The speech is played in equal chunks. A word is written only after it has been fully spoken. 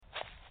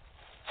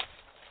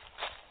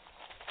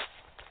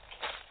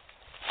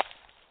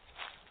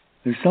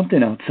There's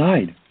something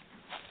outside.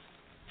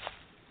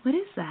 What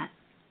is that?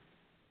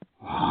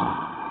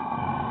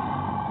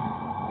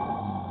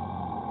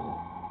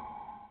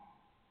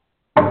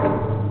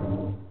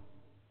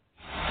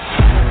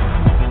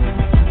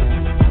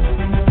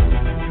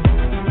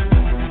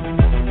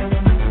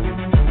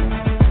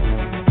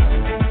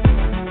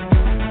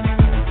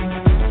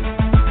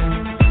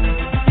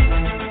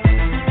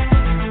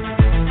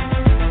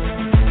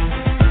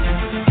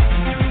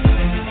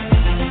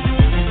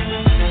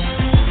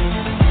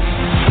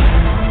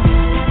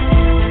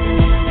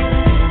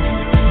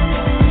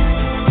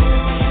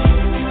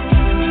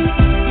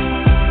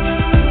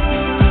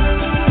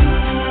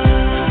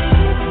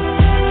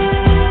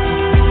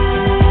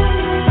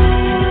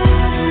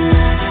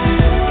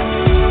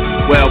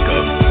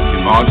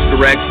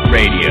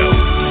 Radio.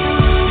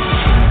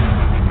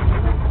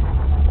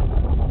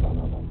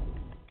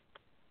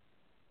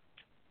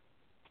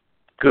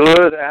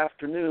 Good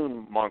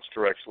afternoon,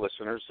 Monster X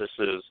listeners. This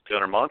is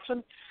Gunnar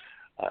Monson.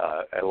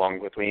 Along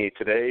with me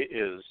today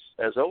is,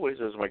 as always,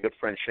 is my good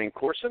friend Shane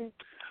Corson.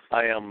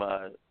 I am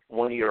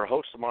one of your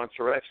hosts of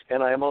Monster X,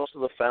 and I am also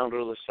the founder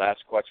of the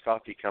Sasquatch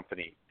Coffee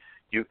Company.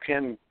 You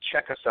can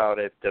check us out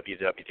at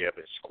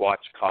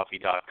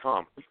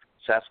www.squatchcoffee.com.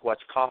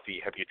 Sasquatch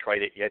Coffee, have you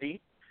tried it yet?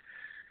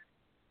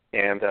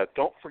 And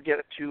don't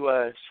forget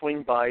to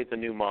swing by the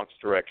new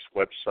Monster X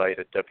website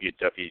at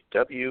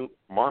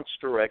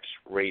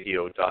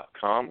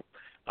www.monsterxradio.com.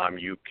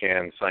 You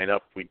can sign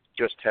up. We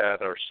just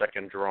had our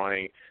second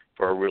drawing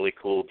for a really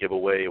cool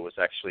giveaway. It was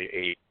actually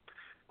a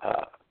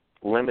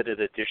limited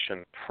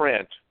edition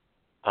print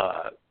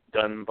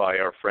done by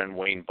our friend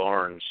Wayne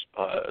Barnes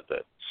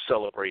that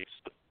celebrates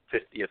the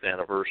 50th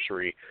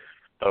anniversary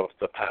of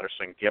the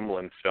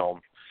Patterson-Gimlin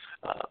film,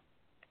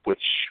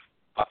 which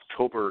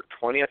October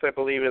 20th, I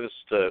believe it is,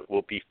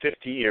 will be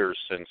 50 years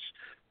since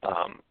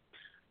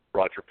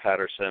Roger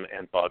Patterson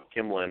and Bob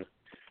Gimlin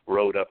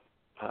rode up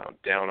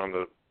down on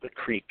the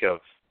creek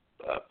of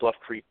Bluff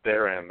Creek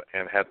there and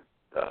had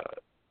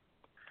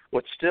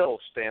what still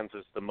stands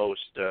as the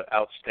most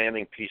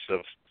outstanding piece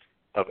of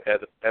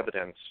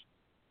evidence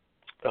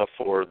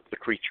for the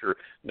creature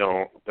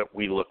that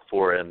we look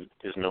for and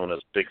is known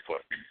as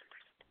Bigfoot.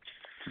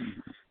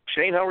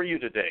 Shane, how are you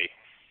today?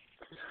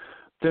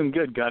 Doing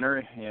good,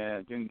 Gunnar.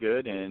 Yeah, doing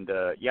good. And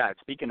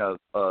speaking of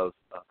the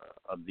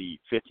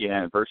 50th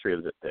anniversary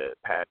of the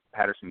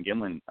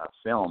Patterson-Gimlin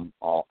film,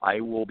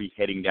 I will be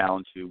heading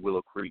down to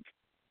Willow Creek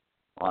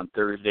on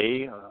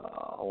Thursday,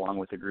 along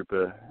with a group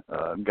of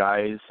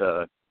guys.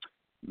 I'm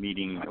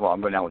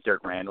going down with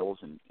Derek Randalls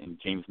and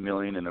James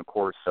Millian, and of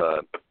course,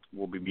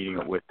 we'll be meeting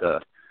with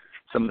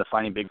some of the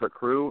Finding Bigfoot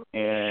crew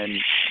and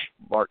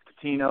Mark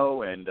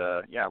Catino, and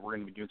we're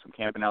going to be doing some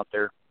camping out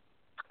there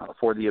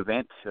for the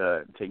event,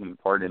 taking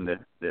part in the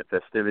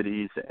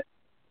festivities,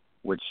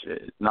 which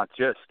is not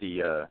just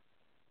the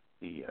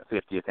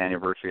 50th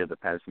anniversary of the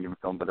Patterson-Gimlin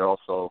film, but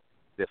also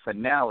the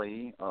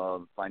finale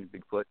of Finding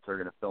Bigfoot. They're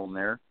going to film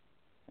there,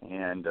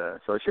 and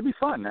so it should be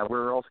fun. Now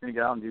we're also going to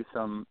get out and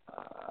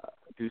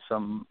do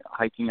some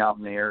hiking out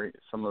in the area,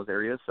 some of those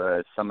areas.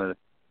 Some of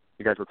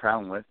the guys we're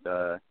traveling with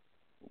are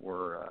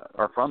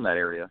from that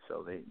area,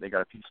 so they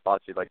got a few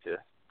spots they'd like to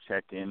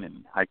check in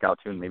and hike out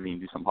to, and maybe even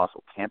do some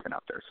possible camping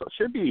out there. So it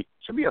should be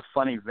a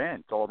fun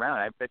event all around.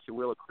 I bet you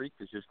Willow Creek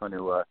is just going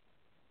to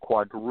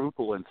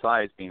quadruple in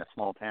size, being a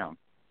small town.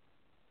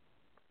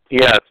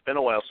 Yeah, it's been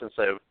a while since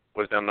I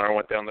was down there. I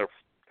went down there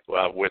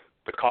with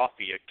the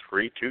coffee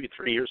 3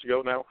 years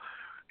ago now,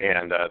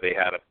 and they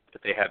had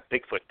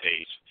Bigfoot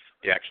Days.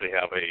 They actually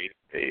have a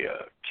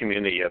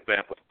community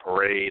event with a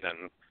parade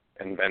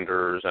and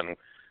vendors, and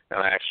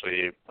I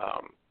actually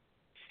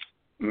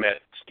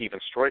met Stephen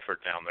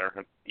Stroyford down there.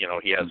 And,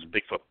 he has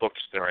Bigfoot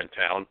books there in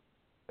town,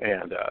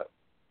 and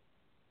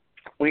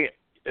it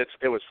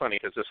was funny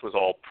because this was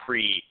all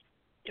pre,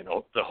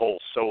 the whole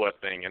SOA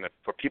thing. And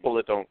for people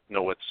that don't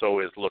know what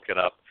SOA is, look it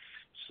up.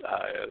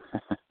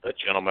 A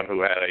gentleman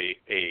who had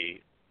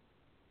a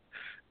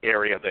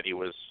area that he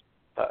was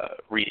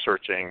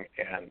researching,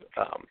 and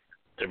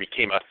there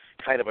became a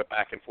kind of a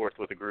back and forth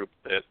with a group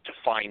to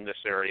find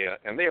this area,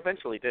 and they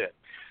eventually did.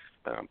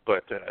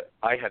 But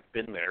I had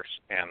been there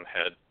and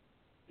had,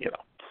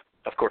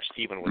 of course,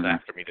 Stephen was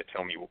after me to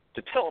tell him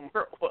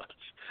where it was,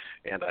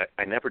 and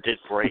I never did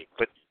break.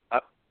 But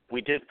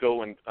we did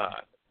go and,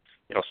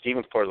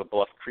 Stephen's part of the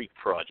Bluff Creek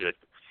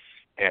project,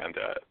 and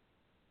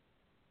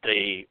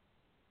they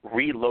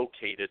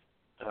relocated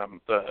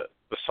the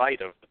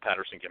site of the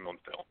Patterson-Gimlin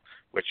film,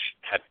 which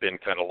had been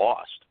kind of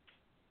lost.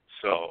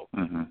 So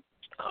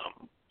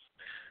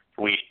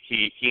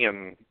he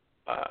and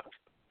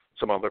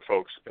some other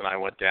folks and I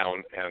went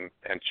down and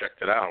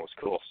checked it out. It was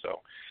cool.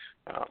 So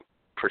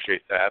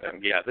appreciate that.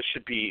 And this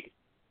should be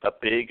a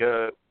big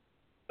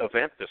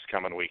event this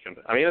coming weekend.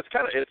 I mean,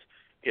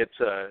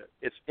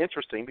 it's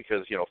interesting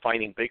because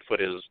finding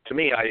Bigfoot is, to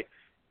me, I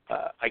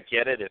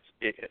get it.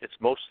 It's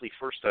mostly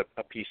first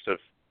a piece of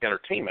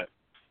entertainment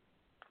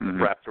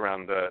wrapped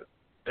around the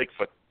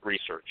Bigfoot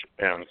research,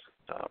 and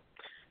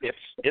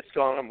it's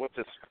gone on with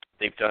this.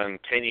 They've done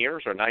 10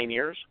 years or 9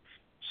 years,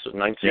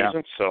 ninth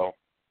season. So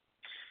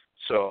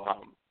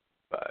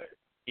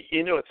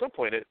at some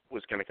point it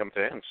was going to come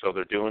to an end. So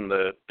they're doing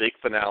the big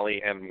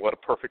finale, and what a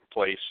perfect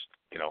place,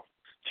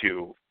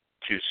 to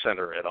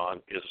center it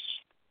on is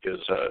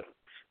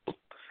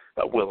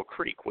Willow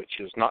Creek, which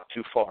is not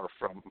too far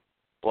from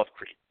Bluff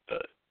Creek,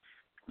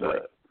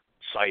 the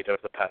site of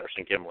the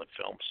Patterson-Gimlin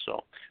film.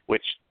 So,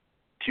 which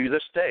to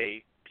this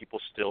day people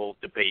still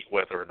debate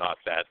whether or not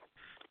that,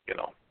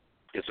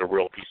 is a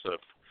real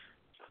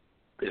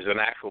is an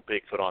actual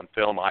Bigfoot on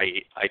film.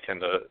 I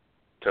tend to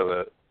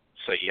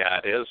say, yeah,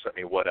 it is. I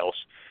mean, what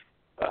else?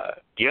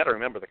 You got to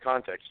remember the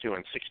context too.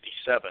 In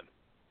 '67,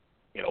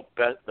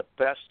 the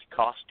best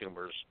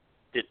costumers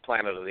did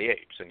Planet of the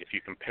Apes, and if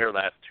you compare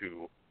that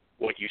to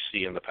what you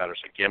see in the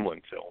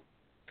Patterson-Gimlin film,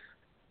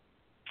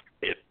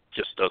 it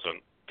just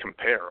doesn't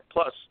compare.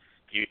 Plus,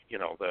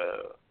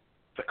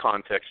 the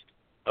context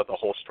of the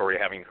whole story,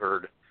 having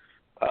heard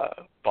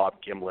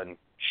Bob Gimlin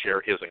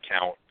share his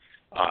account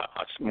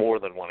on more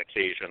than one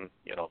occasion,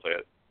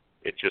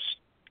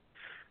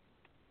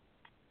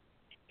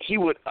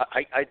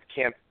 I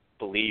can't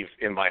believe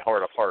in my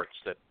heart of hearts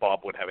that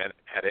Bob would have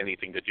had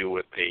anything to do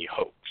with a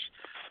hoax.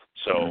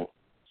 So,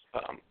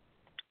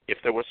 if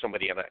there was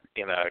somebody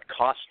in a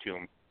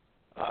costume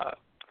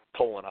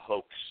pulling a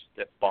hoax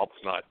that Bob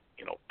was not,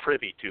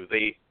 privy to,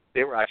 they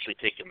were actually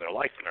taking their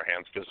life in their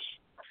hands, because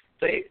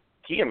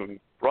he and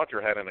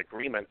Roger had an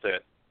agreement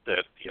that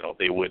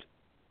they would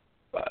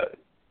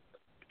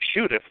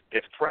shoot if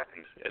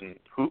threatened, and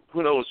who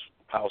knows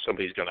how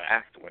somebody's going to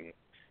act when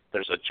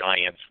there's a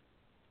giant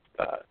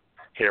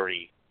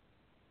hairy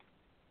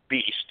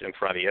beast in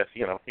front of you.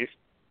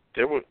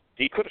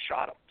 He could have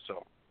shot him.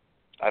 So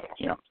I don't know.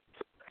 Yeah.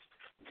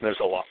 There's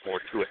a lot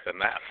more to it than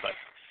that, but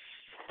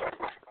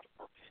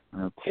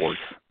of course.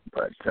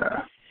 But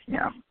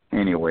yeah.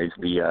 Anyways,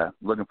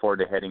 looking forward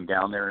to heading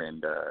down there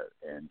and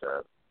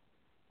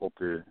hope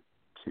to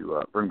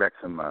bring back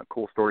some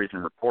cool stories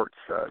and reports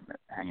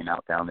hanging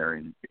out down there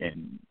and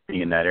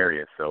being in that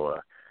area.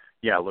 So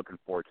yeah, looking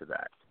forward to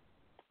that.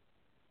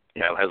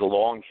 Yeah, it has a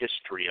long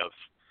history of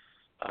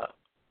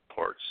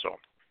ports. So,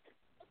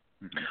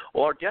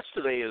 well, our guest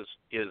today is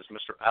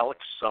Mr. Alex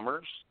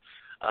Summers.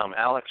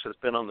 Alex has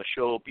been on the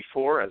show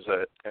before. As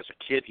a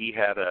kid, he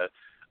had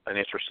an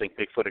interesting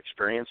Bigfoot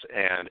experience,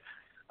 and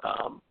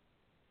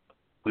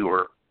we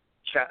were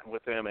chatting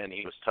with him, and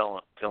he was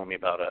telling me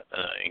about an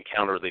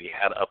encounter that he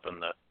had up in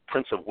the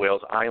Prince of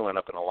Wales Island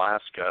up in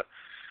Alaska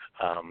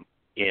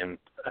in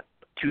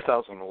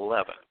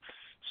 2011.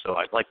 So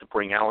I'd like to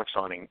bring Alex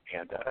on and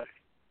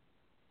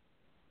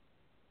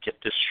get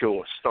this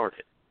show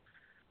started.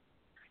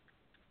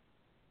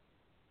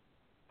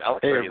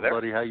 Alex, hey, are you there?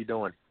 everybody, how you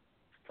doing?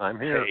 I'm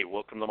here. Hey,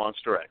 welcome to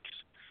Monster X.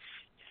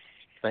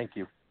 Thank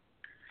you.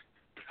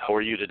 How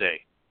are you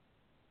today?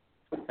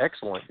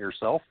 Excellent.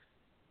 Yourself?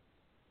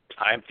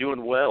 I'm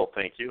doing well,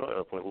 thank you.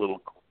 A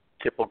little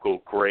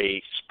typical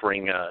gray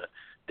spring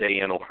day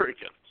in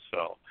Oregon.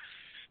 So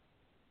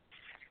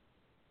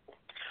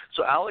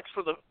Alex,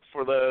 for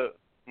the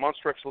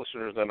Monster X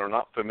listeners that are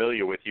not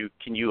familiar with you,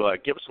 can you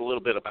give us a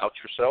little bit about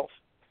yourself?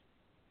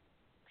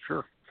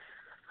 Sure.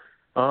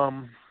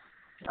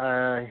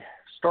 I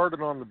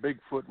started on the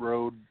Bigfoot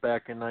Road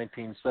back in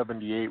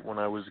 1978 when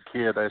I was a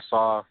kid. I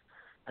saw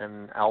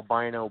an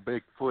albino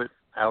Bigfoot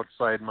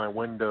outside my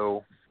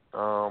window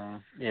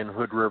in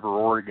Hood River,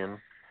 Oregon,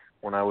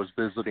 when I was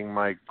visiting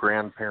my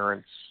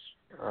grandparents,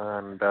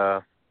 and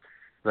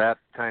that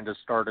kind of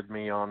started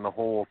me on the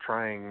whole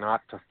trying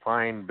not to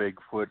find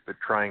Bigfoot, but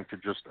trying to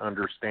just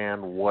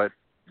understand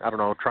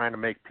trying to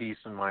make peace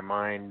in my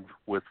mind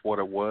with what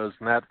it was.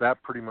 And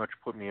that pretty much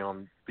put me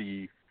on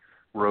the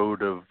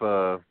road of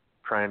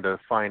trying to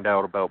find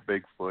out about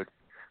Bigfoot.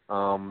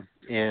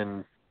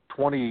 In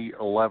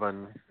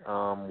 2011,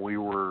 we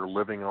were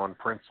living on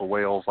Prince of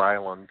Wales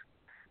Island,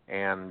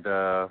 and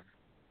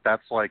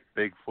that's like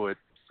Bigfoot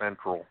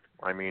Central.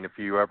 I mean, if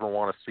you ever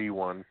want to see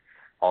one,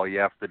 all you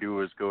have to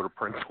do is go to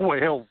Prince of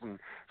Wales and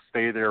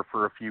stay there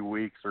for a few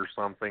weeks or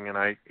something.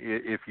 And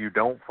if you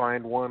don't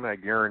find one, I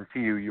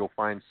guarantee you'll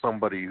find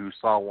somebody who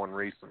saw one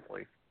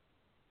recently.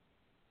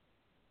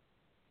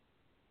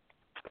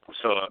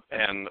 So,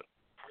 and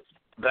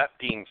that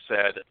being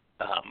said,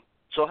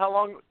 so how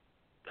long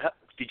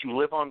did you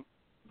live on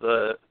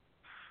the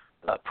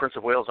Prince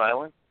of Wales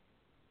Island?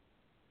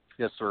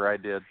 Yes, sir, I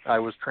did. I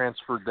was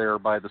transferred there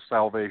by the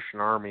Salvation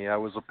Army. I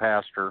was a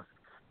pastor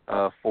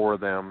for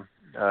them,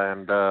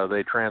 and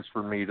they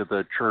transferred me to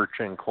the church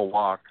in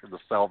Klawock, the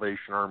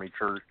Salvation Army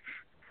Church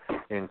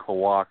in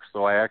Klawock.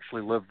 So I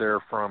actually lived there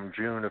from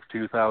June of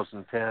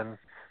 2010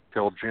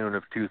 till June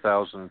of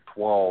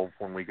 2012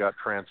 when we got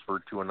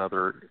transferred to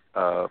another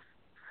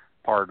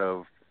part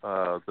of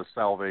the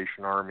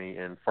Salvation Army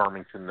in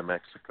Farmington, New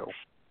Mexico.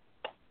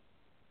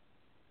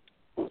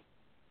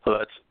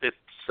 So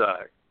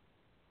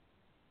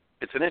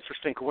it's an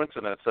interesting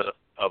coincidence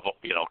of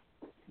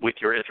with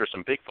your interest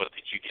in Bigfoot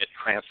that you get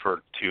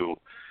transferred to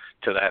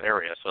that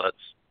area. So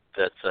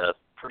that's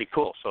pretty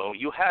cool. So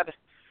you had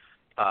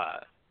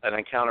an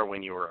encounter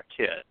when you were a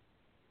kid.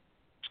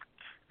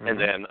 And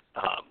then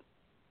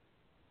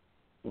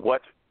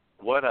what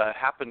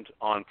happened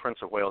on Prince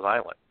of Wales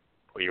Island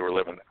where you were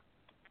living there?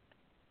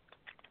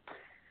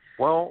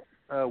 Well,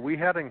 we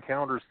had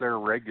encounters there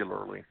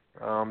regularly.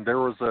 There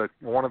was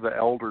one of the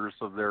elders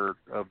of the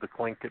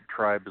Tlingit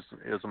tribe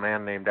is a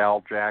man named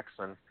Al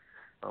Jackson.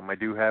 I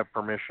do have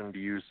permission to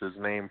use his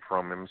name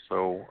from him,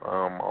 so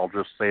I'll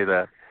just say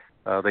that.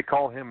 They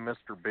call him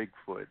Mr.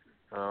 Bigfoot.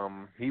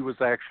 He was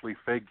actually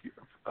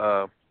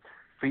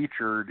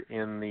featured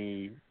in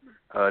the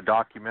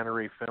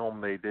documentary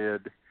film they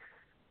did.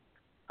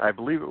 I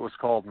believe it was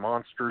called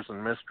Monsters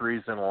and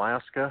Mysteries in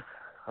Alaska.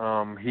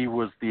 He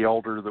was the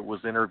elder that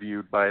was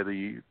interviewed by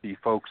the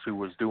folks who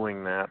was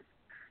doing that,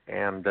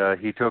 and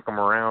he took them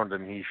around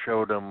and he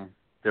showed them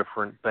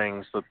different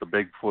things that the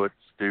Bigfoots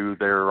do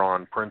there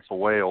on Prince of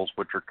Wales,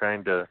 which are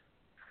kind of,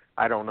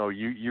 I don't know,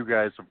 you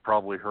guys have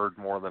probably heard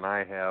more than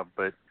I have,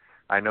 but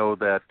I know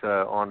that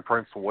on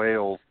Prince of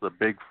Wales, the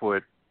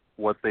Bigfoot,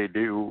 what they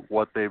do,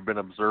 what they've been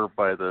observed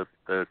by the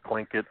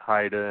Tlingit,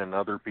 Haida, and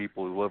other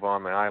people who live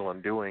on the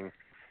island doing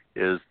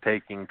is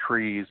taking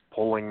trees,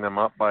 pulling them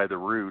up by the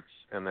roots,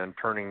 and then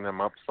turning them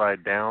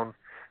upside down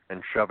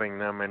and shoving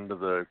them into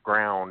the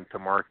ground to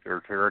mark their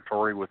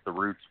territory with the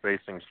roots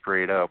facing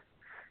straight up.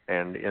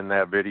 And in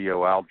that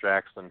video, Al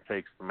Jackson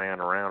takes the man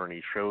around and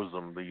he shows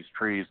them these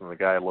trees, and the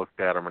guy looked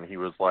at them and he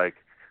was like,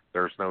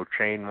 there's no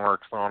chain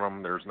marks on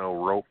them, there's no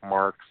rope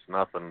marks,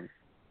 nothing.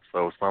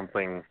 So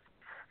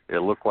it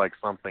looked like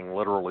something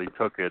literally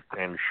took it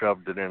and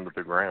shoved it into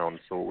the ground.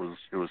 So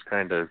it was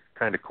kind of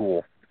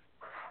cool.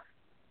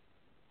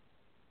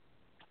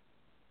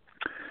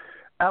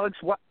 Alex,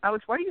 why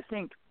do you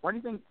think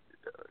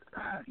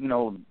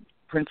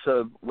Prince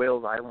of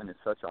Wales Island is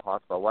such a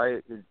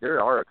hotspot?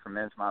 There are a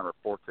tremendous amount of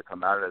reports that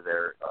come out of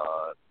there,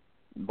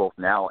 both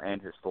now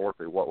and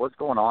historically. What's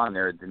going on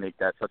there to make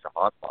that such a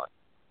hotspot?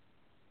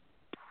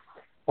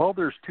 Well,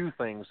 there's two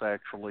things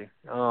actually.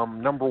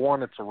 Number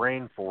one, it's a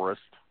rainforest.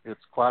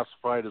 It's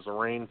classified as a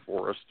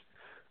rainforest.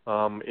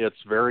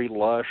 It's very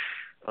lush.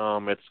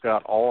 It's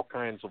got all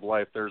kinds of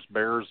life. There's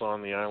bears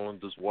on the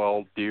island as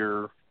well,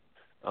 deer,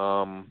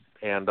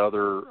 and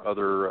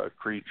other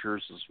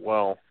creatures as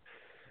well.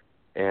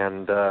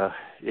 And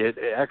it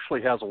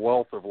actually has a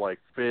wealth of like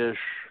fish,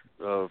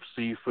 of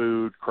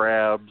seafood,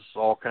 crabs,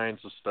 all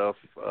kinds of stuff.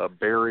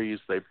 Berries,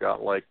 they've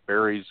got like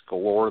berries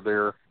galore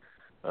there.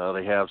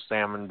 They have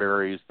salmon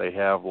berries. They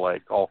have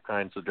like all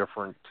kinds of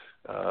different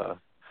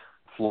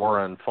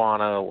flora and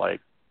fauna, like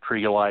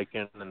tree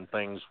lichen and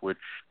things which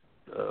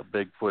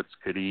Bigfoots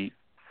could eat.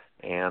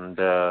 And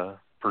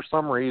for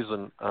some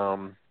reason,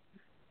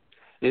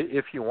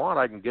 if you want,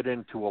 I can get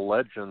into a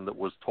legend that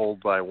was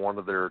told by one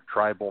of their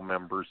tribal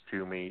members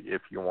to me,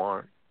 if you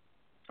want.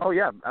 Oh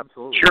yeah,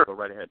 absolutely. Sure. Go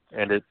right ahead.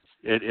 And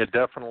it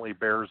definitely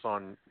bears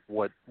on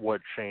what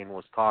Shane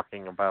was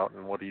talking about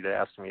and what he'd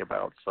asked me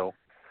about. So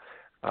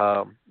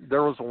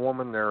there was a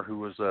woman there who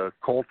was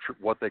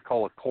what they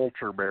call a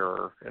culture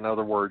bearer. In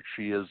other words,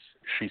 she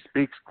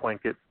speaks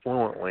Tlingit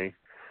fluently,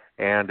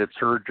 and it's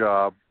her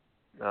job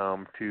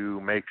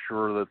to make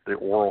sure that the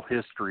oral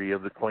history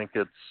of the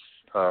Tlingits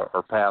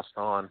are passed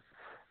on.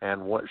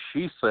 And what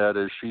she said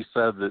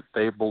that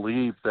they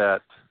believe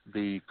that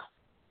the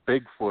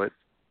Bigfoot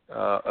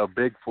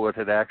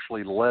had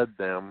actually led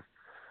them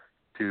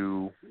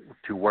to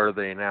where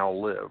they now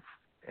live,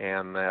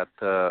 and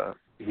that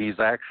he's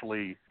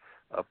actually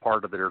a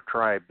part of their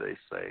tribe, they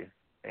say,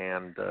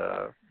 and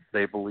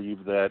they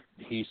believe that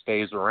he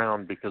stays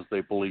around because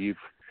they believe,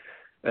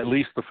 at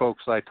least the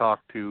folks I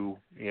talked to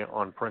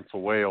on Prince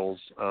of Wales,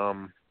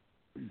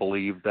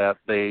 believe that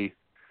they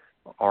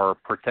are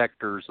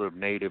protectors of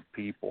native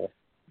people.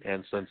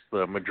 And since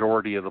the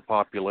majority of the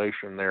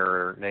population there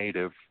are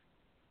native,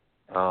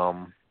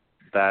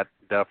 that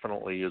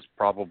definitely is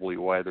probably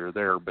why they're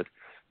there. But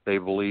they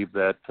believe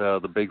that the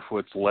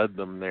Bigfoots led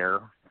them there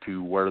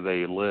to where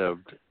they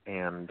lived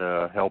and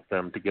helped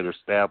them to get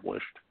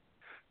established.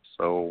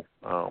 So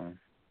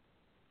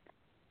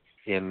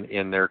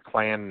in their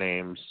clan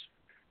names,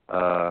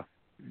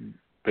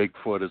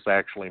 Bigfoot is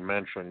actually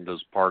mentioned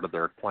as part of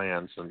their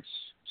clan since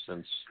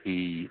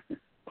he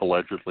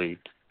allegedly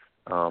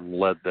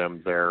led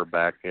them there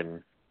back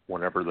in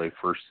whenever they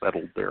first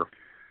settled there.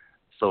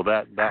 So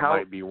that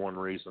might be one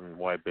reason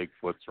why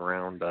Bigfoot's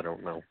around. I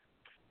don't know.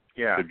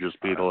 Yeah. Could just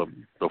be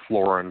the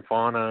flora and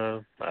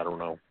fauna. I don't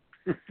know.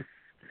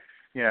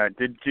 Yeah.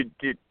 Did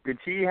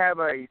she have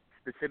a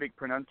specific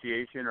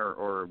pronunciation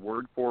or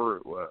word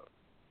for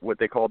what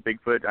they call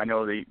Bigfoot? I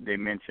know they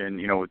mentioned,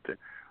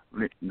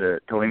 with the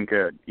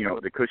Talinka,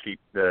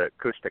 the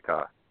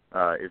Kushtaka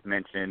is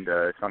mentioned.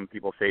 Some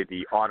people say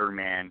the otter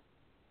man.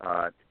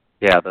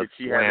 Yeah, that's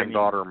land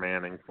otter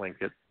man in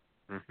Tlingit.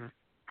 Mm-hmm.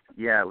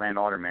 Yeah, land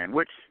otter man,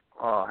 which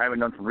I haven't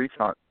done some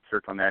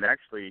research on that.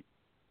 Actually,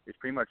 it's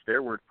pretty much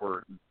their word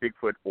for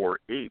Bigfoot or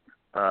ape.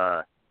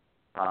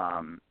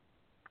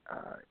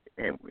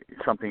 And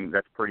something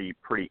that's pretty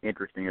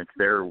interesting. It's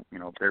their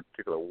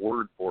particular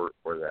word for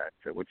that,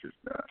 which is.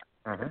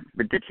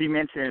 But did she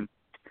mention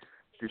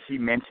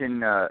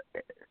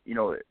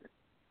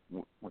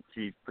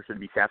she pursued to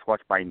be Sasquatch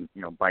by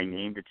by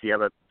name? Did she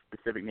have a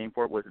specific name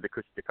for it? Was it the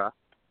Kushtaka?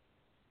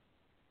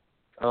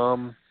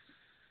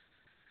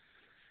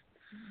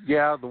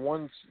 Yeah,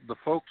 the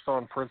folks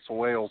on Prince of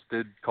Wales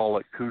did call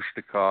it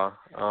Kushtaka.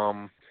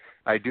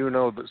 I do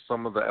know that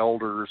some of the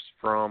elders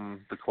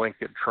from the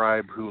Tlingit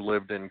tribe who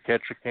lived in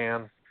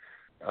Ketchikan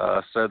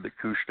said that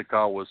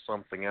Kushtaka was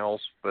something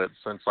else, but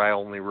since I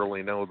only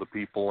really know the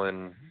people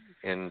in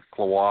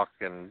Klawock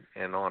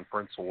and on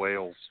Prince of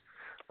Wales,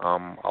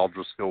 I'll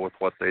just go with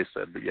what they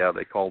said. But yeah,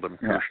 they called him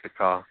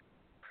Kushtaka.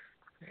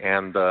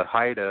 And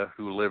Haida,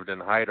 who lived in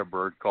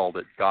Heidelberg, called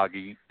it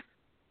Gagit.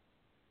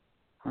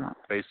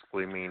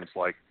 Basically means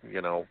like,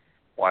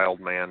 wild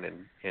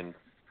man in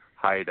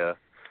Haida.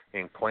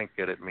 In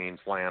Tlingit, it means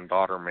land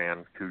daughter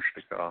man,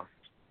 Kushtaka.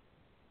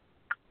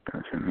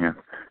 Gotcha, yeah.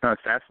 No,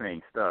 it's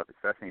fascinating stuff.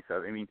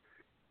 I mean,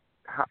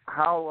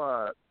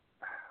 how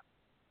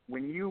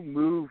when you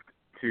moved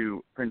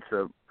to Prince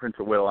of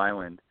Wales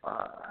Island,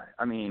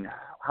 I mean,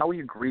 how were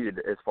you greeted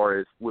as far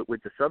as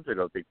with the subject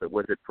of Bigfoot?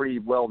 Was it pretty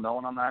well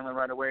known on the island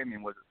right away? I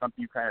mean, was it something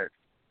you kind of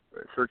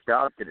searched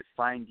out? Did it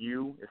find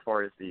you as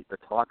far as the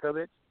talk of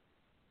it?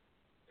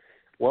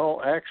 Well,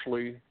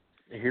 actually,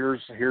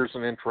 here's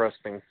an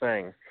interesting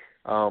thing.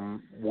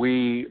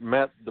 We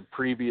met the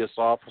previous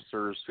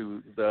officers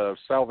who the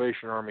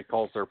Salvation Army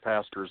calls their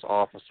pastors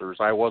officers.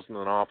 I wasn't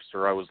an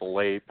officer, I was a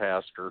lay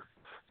pastor,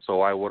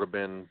 so I would have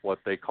been what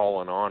they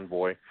call an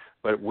envoy.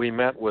 But we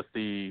met with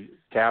the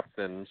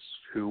captains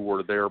who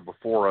were there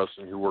before us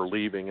and who were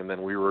leaving, and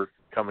then we were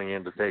coming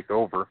in to take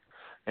over.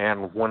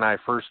 And when I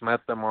first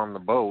met them on the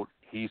boat,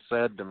 he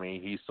said to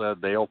me,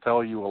 they'll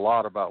tell you a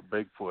lot about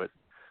Bigfoot,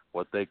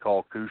 what they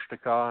call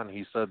Kushtaka, and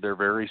he said they're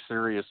very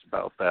serious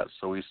about that.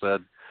 So he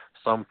said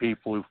some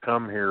people who've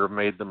come here have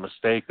made the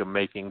mistake of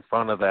making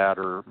fun of that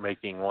or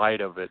making light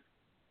of it,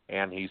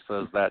 and he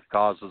says that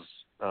causes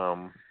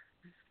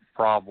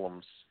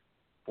problems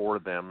for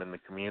them in the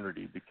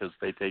community because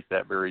they take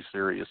that very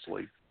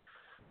seriously.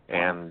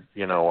 And,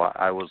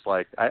 I was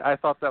like, I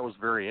thought that was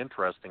very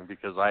interesting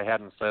because I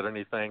hadn't said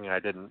anything. I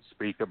didn't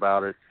speak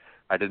about it.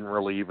 I didn't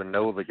really even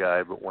know the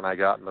guy, but when I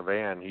got in the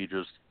van, he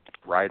just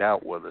right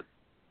out with it.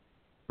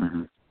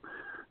 Mm-hmm.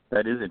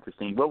 That is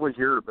interesting. What was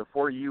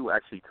before you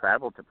actually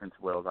traveled to Prince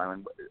of Wales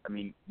Island, I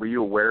mean, were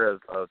you aware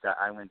of that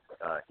island's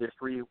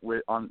history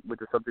with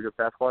the subject of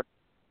Sasquatch?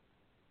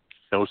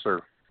 No,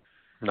 sir.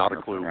 Not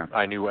a clue. Yeah.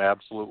 I knew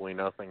absolutely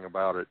nothing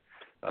about it.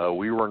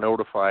 We were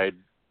notified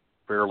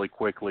fairly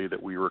quickly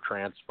that we were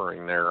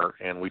transferring there,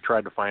 and we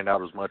tried to find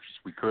out as much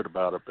as we could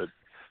about it, but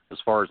as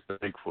far as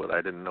Bigfoot,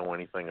 I didn't know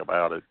anything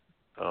about it.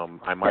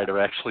 I might have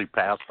actually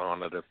passed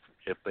on it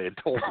if they had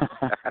told me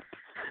that.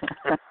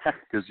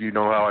 Because you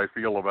know how I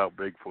feel about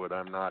Bigfoot.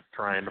 I'm not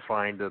trying to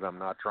find it. I'm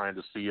not trying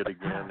to see it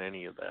again,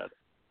 any of that.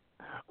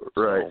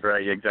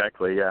 Right,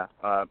 exactly, yeah.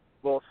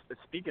 Well,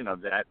 speaking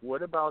of that,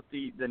 what about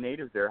the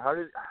natives there? How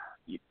did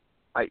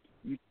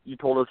you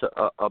told us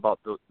about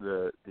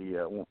the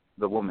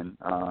woman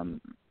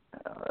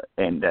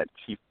and that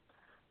she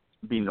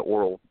being the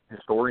oral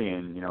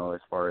historian,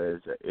 as far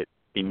as it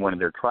being one of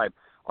their tribe.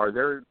 Are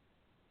there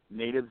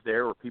natives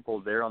there or people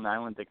there on the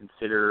island that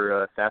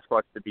consider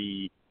Sasquatch to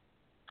be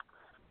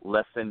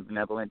less than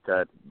benevolent,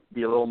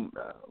 be a little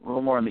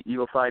more on the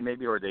evil side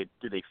maybe, or do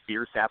they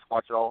fear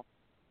Sasquatch at all?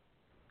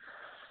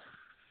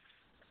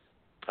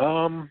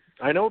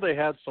 I know they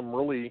had some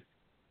really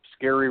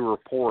scary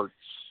reports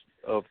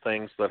of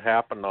things that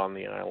happened on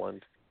the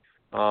island.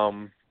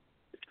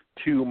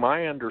 To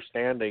my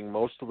understanding,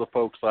 most of the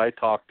folks I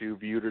talked to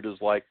viewed it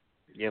as like,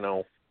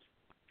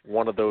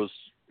 one of those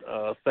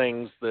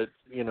things that,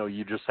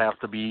 you just have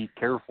to be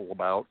careful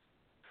about.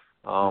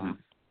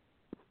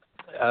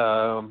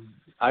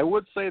 I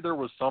would say there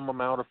was some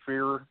amount of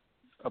fear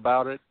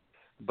about it,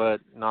 but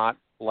not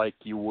like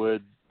you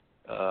would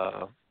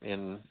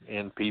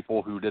in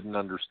people who didn't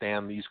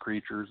understand these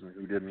creatures and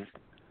who didn't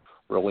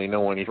really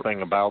know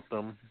anything about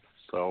them.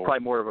 So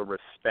probably more of a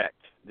respect,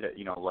 that,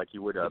 like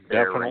you would a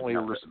bear. Definitely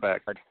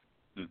respect.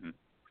 Mm-hmm.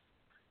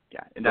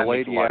 Yeah, and the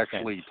lady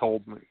actually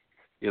told me.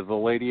 Yeah, the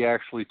lady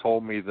actually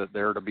told me that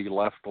they're to be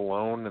left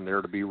alone and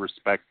they're to be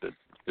respected,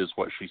 is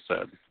what she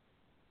said.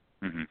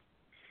 Mm-hmm.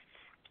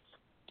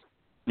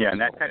 Yeah, and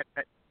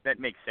that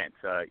makes sense.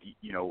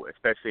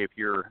 Especially if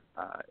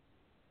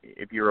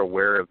you're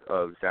aware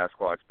of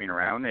Sasquatch being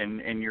around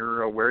and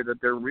you're aware that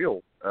they're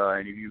real,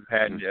 and if you've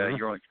had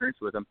your own experience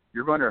with them,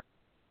 you're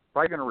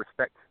probably going to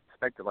respect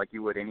it like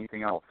you would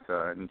anything else,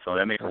 and so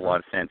that makes a lot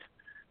of sense.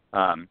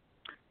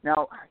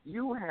 Now,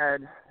 you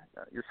had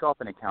yourself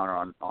an encounter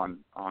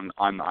on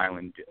the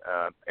island.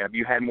 Have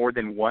you had more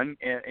than one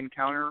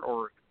encounter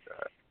or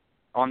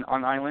on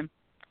the island?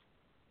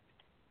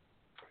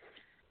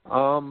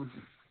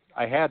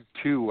 I had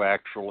two,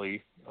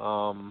 actually.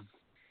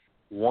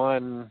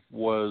 One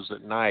was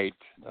at night.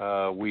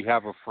 We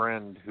have a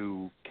friend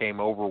who came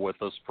over with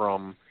us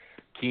from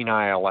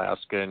Kenai,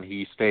 Alaska, and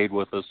he stayed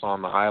with us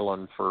on the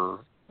island for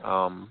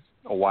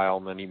a while,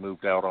 and then he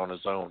moved out on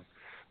his own.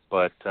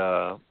 But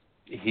I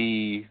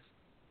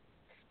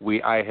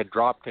had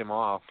dropped him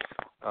off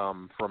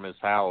from his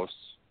house,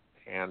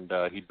 and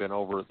he'd been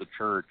over at the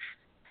church,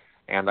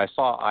 and I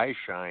saw eye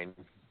shine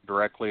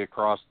directly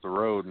across the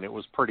road, and it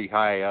was pretty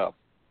high up,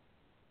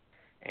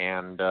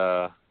 and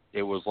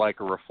it was like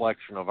a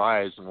reflection of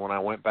eyes. And when I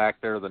went back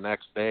there the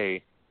next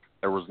day,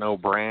 there was no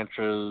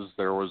branches,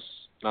 there was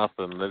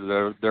nothing.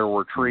 There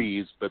were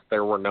trees, but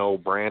there were no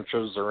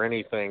branches or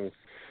anything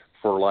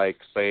for, like,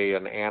 say,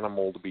 an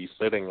animal to be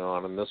sitting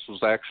on. And this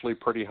was actually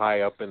pretty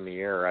high up in the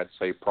air. I'd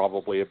say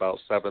probably about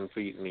 7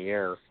 feet in the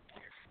air.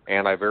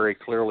 And I very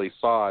clearly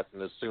saw it,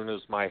 and as soon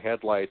as my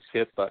headlights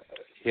hit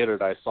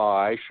it, I saw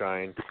eye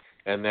shine,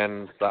 and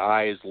then the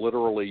eyes,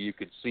 literally, you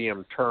could see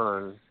them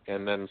turn,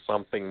 and then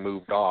something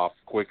moved off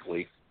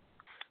quickly.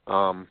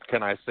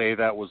 Can I say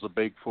that was a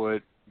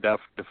Bigfoot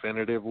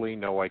definitively?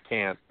 No, I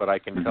can't, but I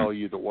can tell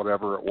you that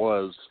whatever it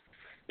was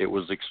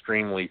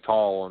extremely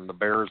tall, and the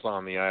bears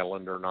on the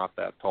island are not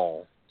that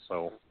tall.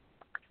 So,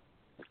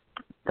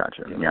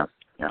 gotcha. Yeah.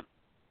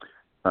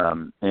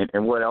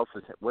 And what else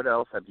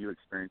have you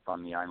experienced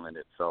on the island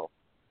itself?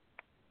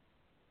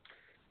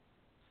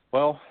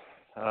 Well,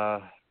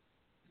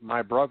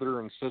 my brother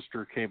and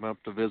sister came up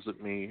to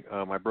visit me.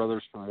 My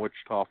brother's from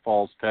Wichita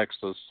Falls,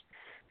 Texas,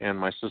 and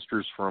my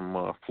sister's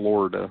from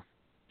Florida.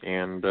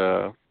 And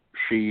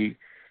he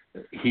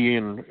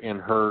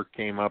and her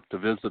came up to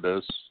visit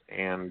us,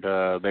 and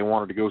they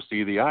wanted to go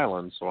see the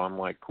island. So I'm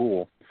like,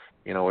 cool.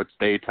 You know, it's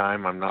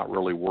daytime. I'm not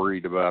really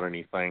worried about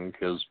anything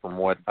because from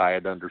what I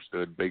had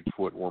understood,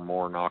 Bigfoot were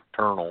more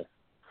nocturnal.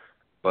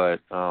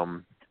 But,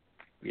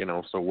 you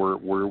know, so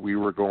we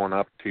were going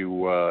up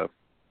to,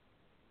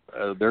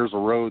 there's a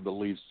road that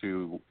leads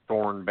to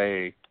Thorn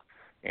Bay,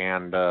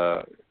 and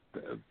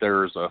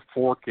there's a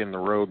fork in the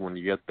road when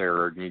you get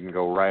there, and you can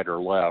go right or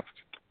left.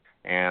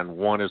 And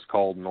one is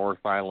called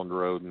North Island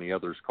Road, and the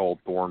other is called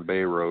Thorn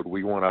Bay Road.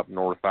 We went up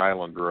North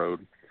Island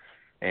Road.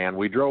 And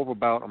we drove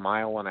about 1.5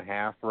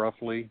 miles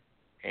roughly,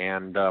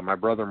 and my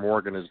brother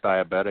Morgan is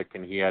diabetic,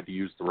 and he had to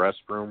use the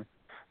restroom.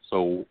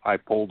 So I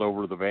pulled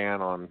over the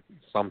van on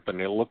something.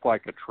 It looked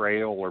like a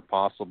trail or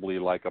possibly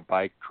like a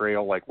bike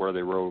trail, like where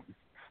they rode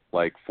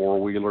like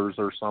four-wheelers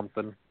or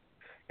something.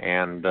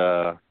 And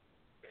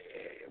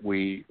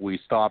we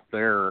stopped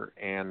there,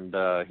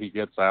 and he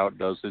gets out,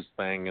 does his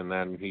thing, and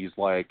then he's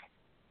like,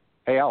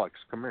 "Hey, Alex,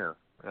 come here."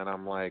 And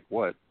I'm like,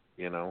 "What?"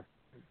 You know,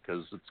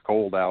 because it's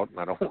cold out, and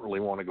I don't really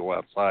want to go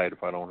outside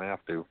if I don't have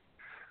to.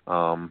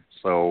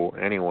 So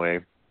anyway,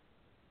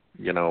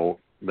 you know,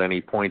 then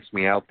he points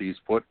me out these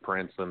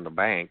footprints in the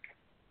bank,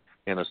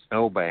 in a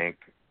snowbank,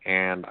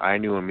 and I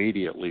knew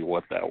immediately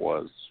what that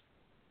was.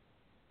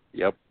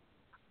 Yep.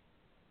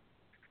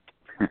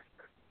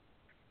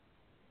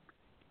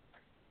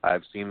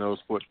 I've seen those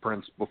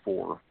footprints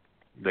before.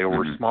 They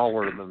were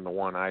smaller than the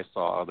one I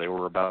saw. They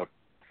were about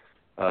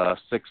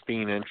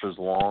 16 inches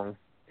long,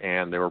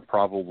 and they were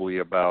probably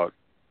about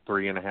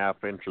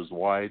 3.5 inches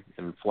wide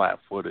and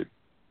flat-footed.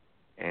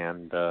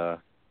 And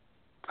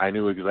I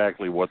knew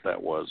exactly what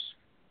that was.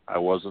 I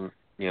wasn't,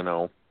 you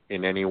know,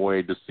 in any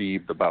way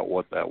deceived about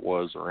what that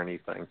was or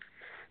anything.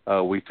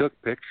 We took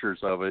pictures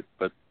of it,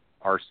 but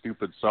our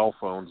stupid cell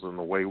phones and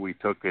the way we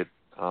took it,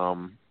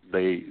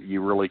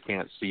 you really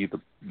can't see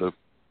the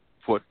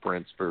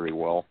footprints very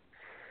well.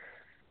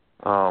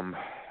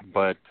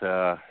 But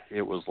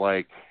it was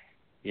like,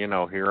 you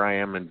know, here I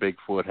am in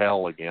Bigfoot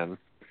hell again,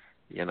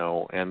 you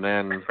know, and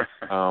then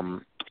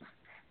I'm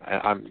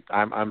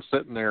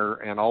sitting there,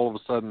 and all of a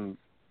sudden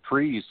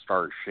trees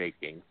start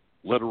shaking,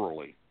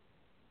 literally.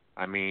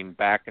 I mean,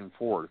 back and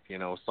forth, you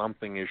know,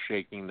 something is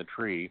shaking the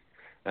tree,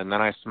 and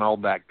then I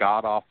smelled that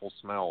god-awful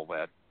smell,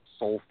 that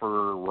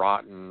sulfur,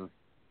 rotten,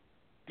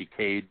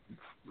 decayed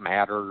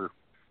matter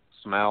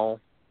smell,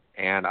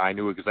 and I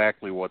knew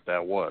exactly what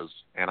that was.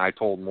 And I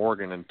told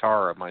Morgan and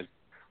Tara, my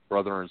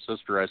brother and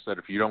sister, I said,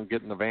 if you don't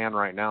get in the van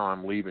right now,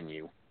 I'm leaving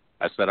you.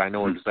 I said, I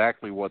know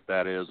exactly what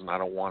that is, and I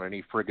don't want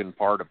any friggin'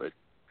 part of it.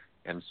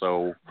 And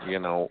so, you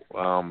know,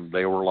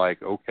 they were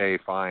like, okay,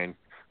 fine.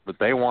 But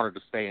they wanted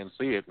to stay and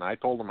see it, and I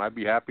told them I'd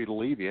be happy to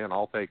leave you, and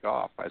I'll take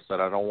off. I said,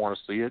 I don't want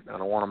to see it. I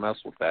don't want to mess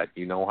with that.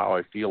 You know how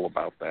I feel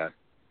about that.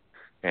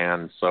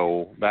 And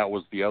so that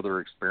was the other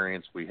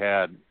experience we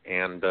had.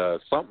 And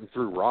something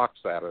threw rocks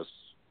at us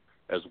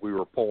as we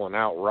were pulling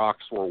out.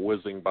 Rocks were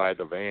whizzing by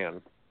the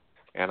van.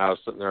 And I was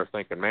sitting there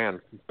thinking,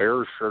 man,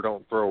 bears sure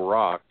don't throw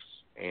rocks,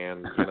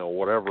 and, you know,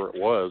 whatever it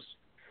was.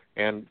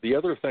 And the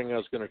other thing I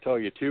was going to tell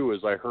you, too,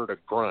 is I heard a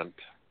grunt.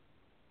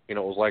 You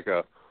know, it was like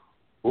a,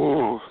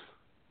 oof,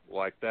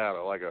 like that,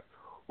 or like a,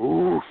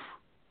 oof,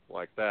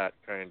 like that,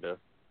 kind of.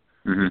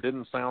 Mm-hmm. It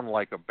didn't sound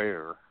like a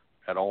bear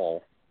at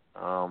all.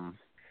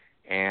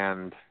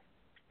 And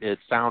it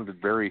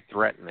sounded very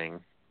threatening,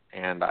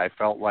 and I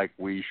felt like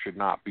we should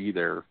not be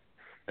there.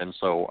 And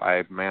so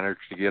I managed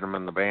to get him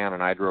in the van,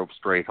 and I drove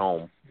straight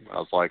home. I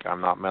was like,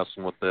 I'm not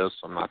messing with this.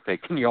 I'm not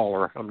taking y'all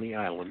around the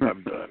island.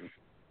 I'm done.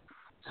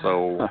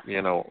 So,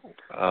 you know,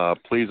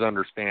 please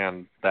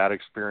understand that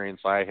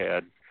experience I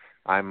had.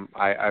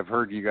 I've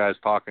heard you guys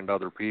talking to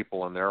other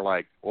people, and they're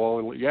like,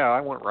 well, yeah,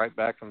 I went right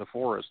back in the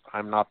forest.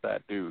 I'm not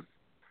that dude.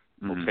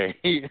 Okay,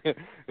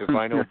 if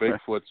I know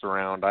Bigfoot's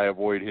around, I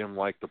avoid him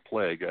like the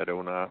plague. I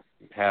do not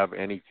have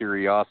any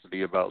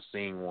curiosity about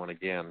seeing one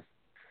again.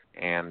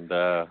 And,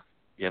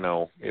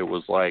 it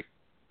was like,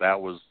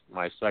 that was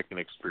my second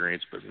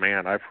experience. But,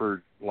 man, I've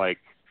heard, like,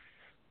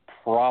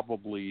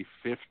 probably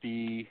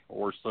 50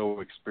 or so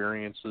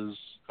experiences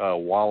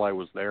while I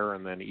was there.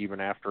 And then even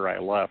after I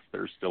left,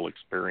 there's still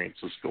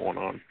experiences going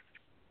on.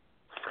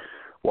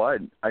 Well,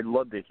 I'd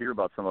love to hear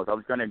about some of those. I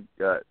was going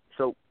to,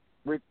 so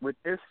with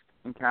this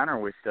encounter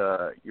with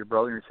your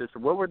brother and your sister,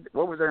 what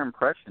were their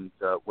impressions?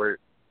 Where,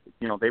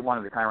 they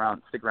wanted to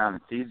stick around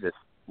and see this,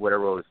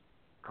 whatever was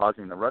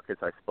causing the ruckus,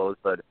 I suppose.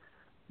 But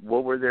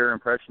what were their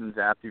impressions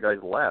after you guys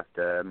left?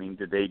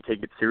 Did they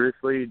take it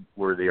seriously?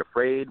 Were they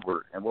afraid?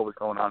 And what was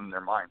going on in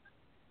their minds?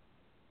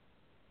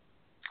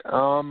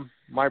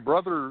 My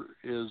brother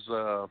is,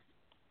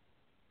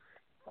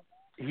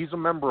 he's a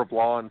member of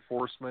law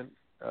enforcement.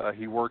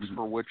 He works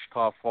for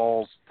Wichita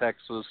Falls,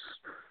 Texas,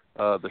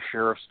 the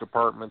sheriff's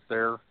department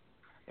there.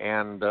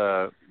 And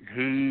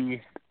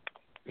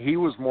he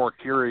was more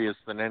curious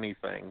than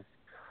anything.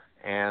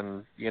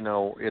 And,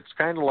 it's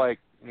kind of like,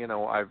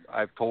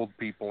 I've told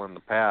people in the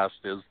past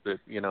is that,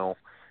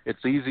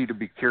 it's easy to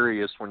be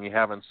curious when you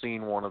haven't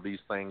seen one of these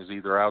things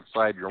either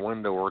outside your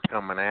window or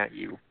coming at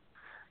you.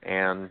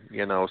 And,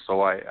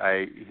 so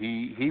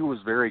he was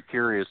very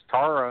curious.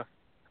 Tara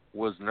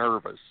was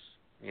nervous.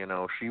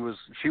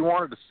 She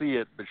wanted to see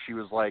it, but she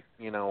was like,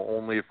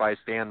 only if I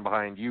stand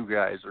behind you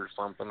guys or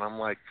something. I'm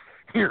like,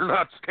 you're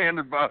not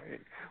standing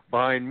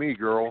behind me,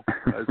 girl.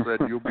 I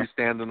said, you'll be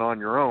standing on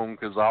your own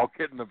because I'll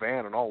get in the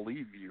van and I'll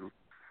leave you.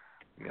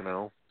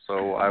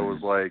 So I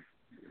was like,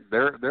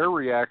 their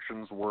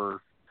reactions were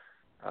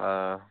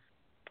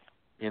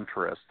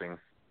interesting.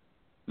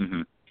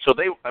 Mm-hmm. So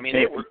they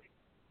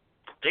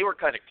were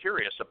kind of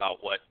curious about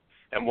what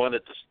and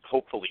wanted to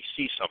hopefully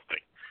see something.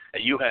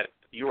 And you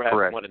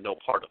wanted no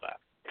part of that.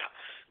 Yeah.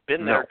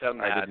 Been there, done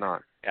that. I did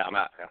not. Yeah, I'm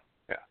out.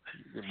 Yeah.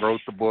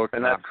 Wrote the book,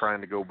 and I'm trying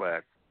to go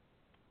back.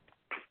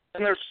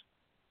 And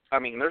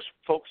there's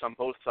folks on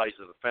both sides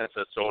of the fence.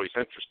 That's always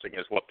interesting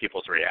is what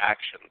people's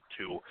reaction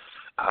to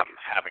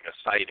having a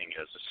sighting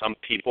is. Some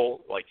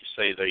people, like you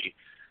say,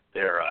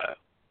 they're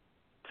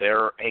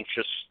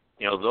anxious.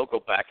 They'll go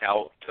back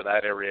out to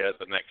that area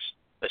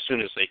as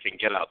soon as they can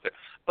get out there.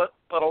 But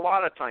a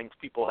lot of times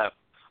people have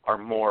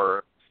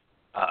more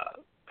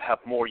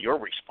your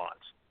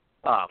response.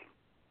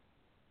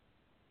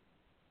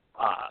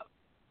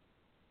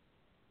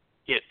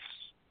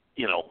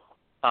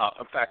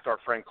 In fact, our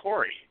friend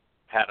Corey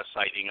had a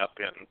sighting up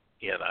in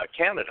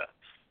Canada,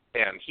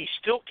 and he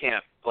still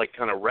can't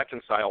kind of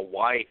reconcile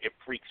why it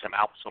freaks him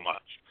out so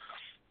much.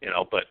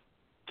 But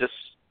this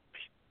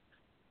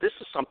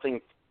is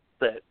something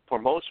that for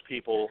most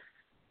people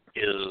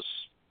is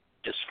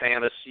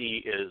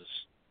fantasy,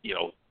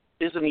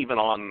 isn't even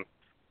on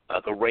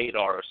the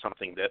radar or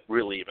something that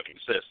really even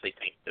exists. They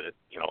think that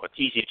it's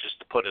easy just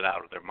to put it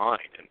out of their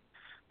mind,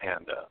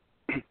 and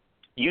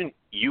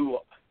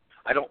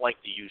I don't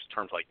like to use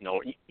terms like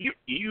no.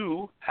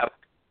 You have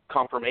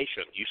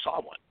confirmation. You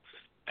saw one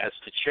as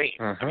to change.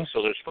 Mm-hmm.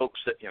 So there's folks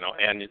that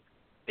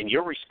and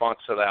your response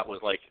to that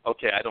was like,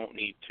 okay, I don't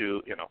need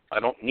to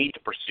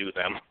pursue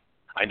them.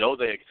 I know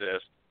they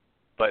exist,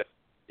 but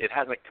it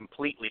hasn't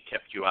completely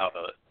kept you out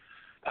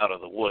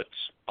of the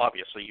woods.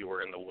 Obviously, you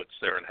were in the woods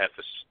there and had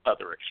this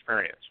other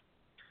experience.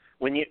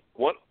 When you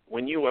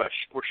were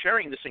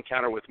sharing this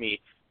encounter with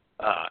me,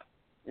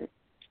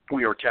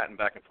 we were chatting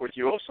back and forth.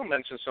 You also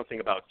mentioned something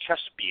about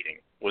chest beating.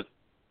 Was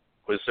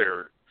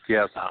there?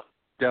 Yes,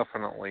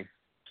 definitely.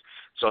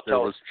 So there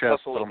was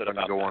chest a little bit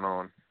about going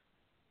that.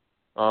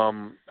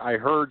 on. I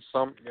heard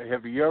some.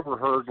 Have you ever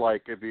heard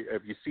have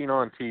you seen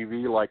on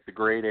TV like the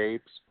great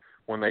apes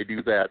when they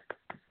do that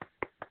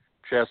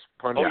chest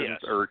punching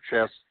or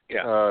chest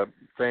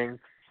thing?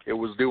 It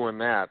was doing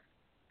that,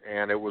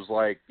 and it was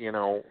like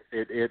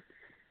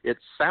it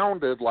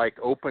sounded like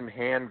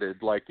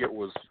open-handed, like it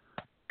was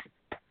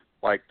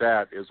like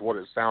that is what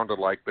it sounded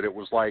like, but it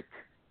was like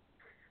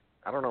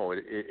I don't know.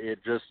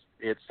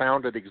 It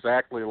sounded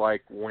exactly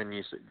like when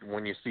you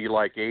see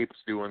like apes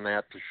doing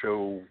that to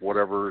show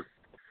whatever,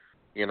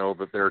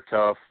 that they're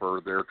tough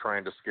or they're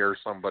trying to scare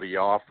somebody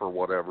off or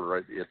whatever.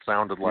 It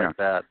sounded like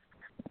that.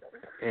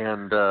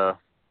 And that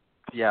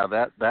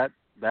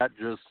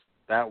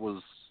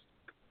was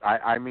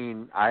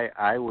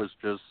I was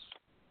just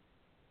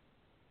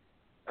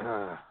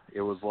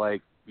it was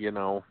like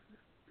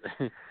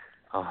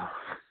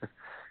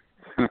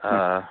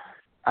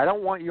I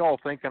don't want you all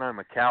thinking I'm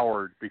a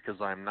coward because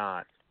I'm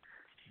not,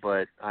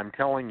 but I'm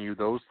telling you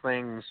those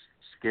things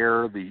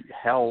scare the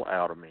hell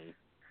out of me.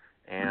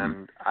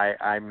 And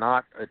I'm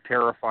not a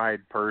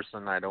terrified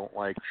person. I don't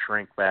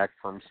shrink back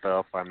from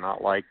stuff. I'm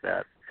not like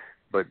that.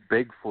 But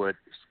Bigfoot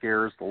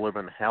scares the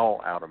living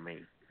hell out of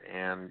me.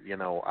 And,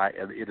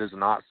 it is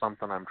not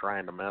something I'm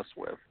trying to mess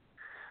with.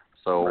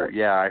 So,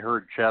 I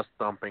heard chest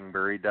thumping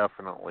very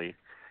definitely.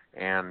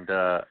 And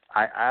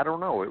I don't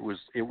know. It was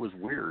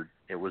weird.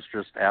 It was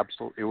just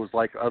absolute. It was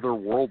like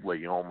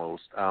otherworldly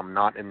almost,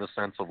 not in the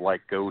sense of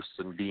like ghosts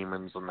and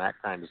demons and that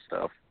kind of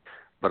stuff.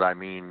 But I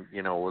mean,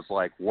 it was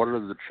like, what are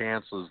the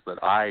chances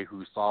that I,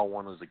 who saw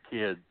one as a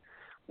kid,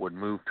 would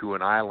move to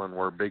an island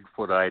where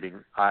Bigfoot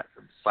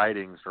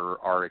sightings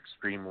are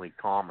extremely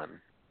common?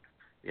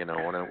 And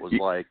it was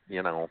like,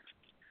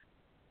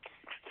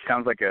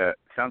 Sounds like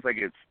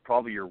it's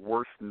probably your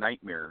worst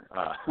nightmare.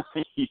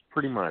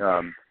 Pretty much.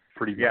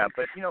 Pretty much. Yeah,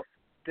 but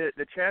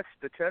the chest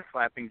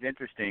slapping's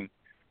interesting.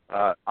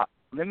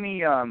 Let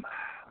me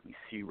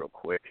see real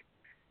quick.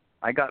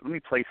 Let me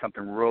play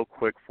something real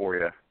quick for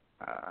you.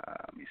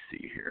 Let me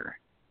see here.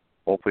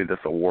 Hopefully this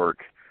will work.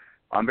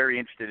 I'm very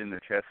interested in the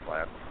chest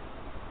slap.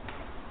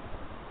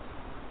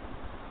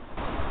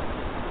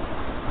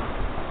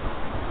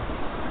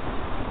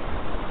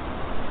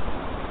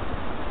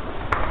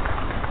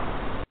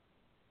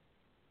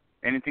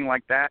 Anything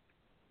like that?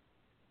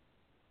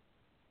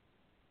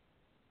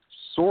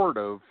 Sort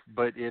of,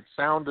 but it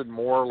sounded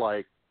more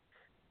like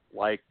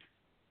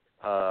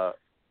a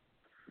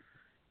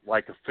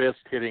fist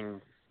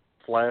hitting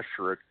flesh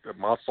or a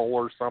muscle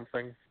or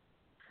something.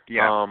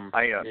 Yeah.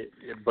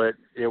 But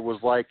it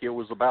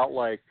was about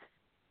like.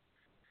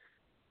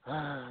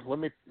 Let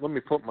me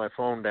put my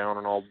phone down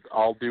and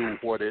I'll do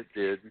what it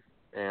did,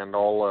 and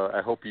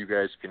I hope you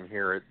guys can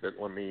hear it. But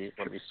let me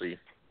see.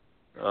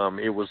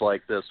 It was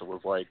like this. It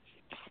was like.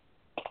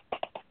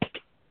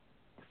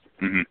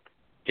 Mm-hmm.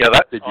 Yeah,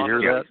 that. Did you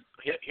hear that?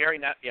 Hearing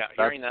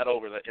that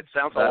over that, it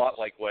sounds a lot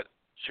like what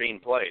Shane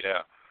played.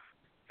 Yeah.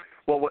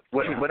 Well,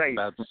 what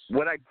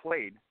I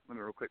played. Let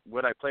me real quick.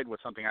 What I played was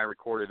something I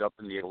recorded up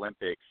in the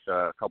Olympics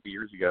a couple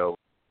years ago,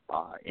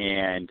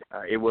 and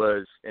it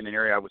was in an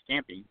area I was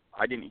camping.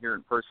 I didn't hear it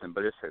in person,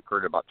 but this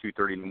occurred about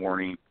 2:30 in the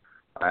morning,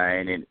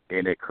 and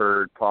it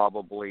occurred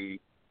probably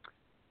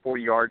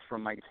 40 yards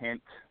from my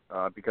tent,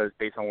 because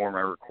based on where my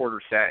recorder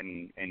sat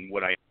and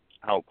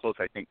how close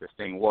I think this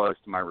thing was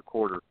to my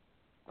recorder.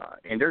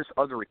 And there's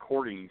other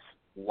recordings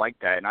like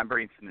that, and I'm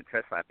very interested in the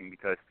chest slapping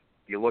because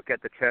if you look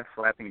at the chest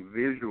slapping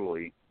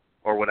visually,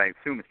 or what I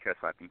assume is chest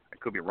slapping, I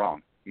could be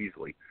wrong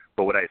easily,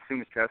 but what I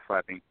assume is chest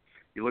slapping,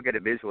 you look at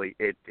it visually,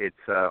 it's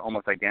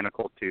almost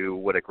identical to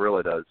what a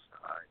gorilla does,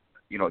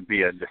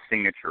 via the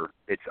signature.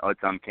 It's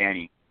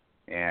uncanny.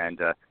 And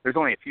there's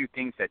only a few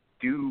things that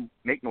do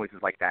make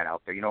noises like that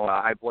out there.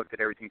 I've looked at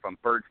everything from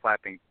birds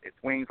flapping its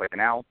wings like an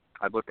owl.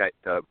 I've looked at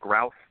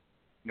grouse.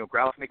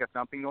 Grouse make a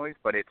thumping noise,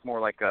 but it's more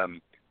like a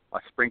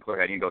sprinkler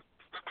head. It goes,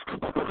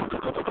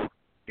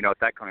 it's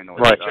that kind of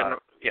noise.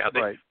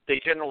 Right. They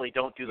generally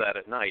don't do that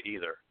at night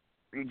either.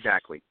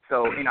 Exactly.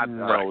 So,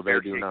 no, they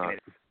do not.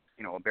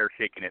 A bear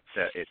shaking its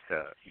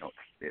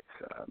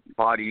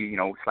body,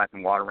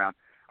 slapping water around.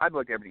 I've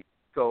looked at everything.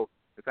 So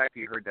the fact that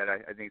you heard that, I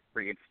think it's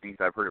pretty interesting.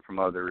 I've heard it from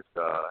others.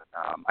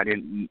 I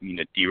didn't mean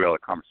to derail the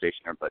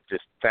conversation there, but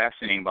just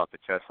fascinating about the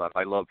chest slap.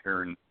 I love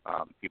hearing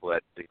people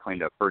that they claim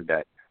to have heard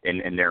that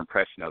and their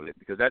impression of it,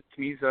 because that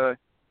to me is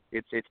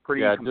it's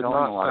pretty. Yeah, it compelling did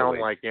not in a lot of sound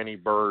ways. like any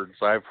birds.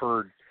 I've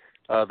heard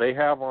they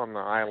have on the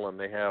island.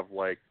 They have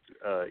like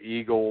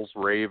eagles,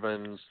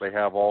 ravens. They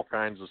have all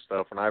kinds of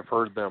stuff, and I've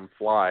heard them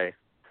fly,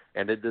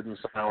 and it didn't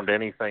sound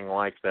anything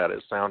like that.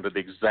 It sounded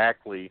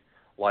exactly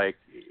like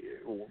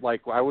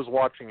I was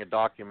watching a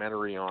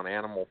documentary on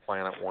Animal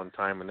Planet one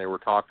time, and they were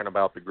talking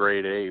about the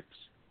great apes,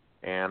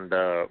 and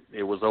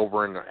it was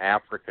over in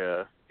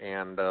Africa,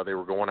 and they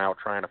were going out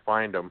trying to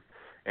find them.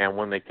 And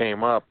when they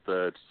came up,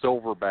 the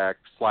silverback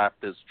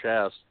slapped his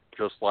chest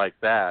just like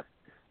that,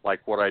 like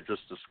what I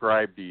just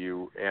described to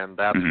you, and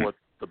that's what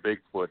the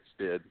Bigfoots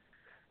did.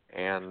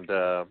 And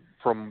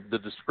from the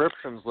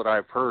descriptions that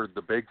I've heard,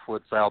 the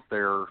Bigfoots out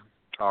there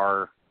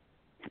are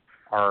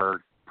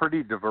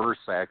pretty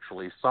diverse,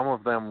 actually. Some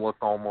of them look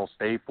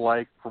almost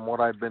ape-like, from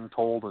what I've been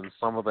told, and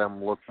some of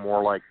them look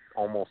more like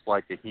almost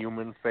like a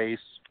human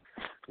face.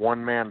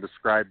 One man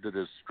described it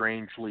as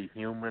strangely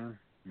human,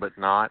 but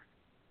not.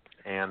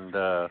 And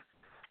I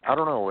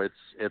don't know.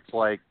 It's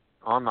like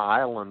on the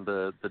island,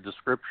 the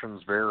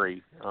descriptions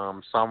vary.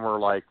 Some are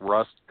like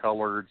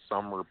rust-colored,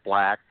 some are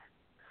black,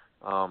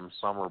 some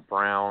are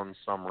brown,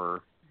 some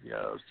are.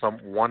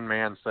 One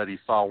man said he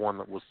saw one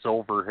that was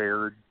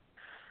silver-haired.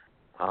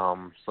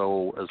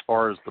 So as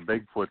far as the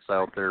Bigfoots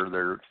out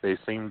there, they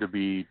seem to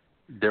be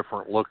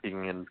different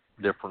looking in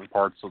different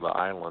parts of the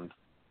island.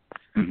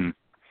 Mm-hmm.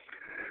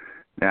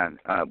 And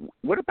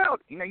what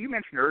about you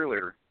mentioned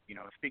earlier.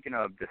 Speaking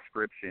of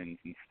descriptions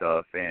and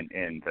stuff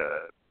and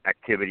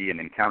activity and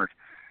encounters,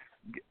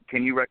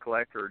 can you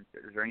recollect, or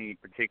is there any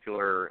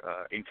particular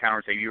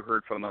encounters that you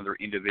heard from other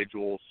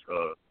individuals,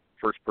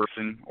 first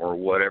person or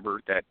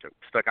whatever, that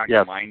stuck out in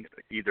your mind,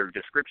 either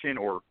description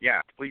or,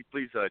 please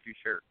do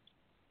share.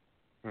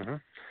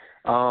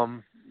 Mm-hmm.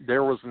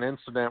 There was an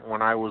incident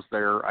when I was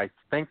there. I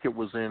think it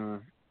was in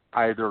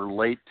either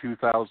late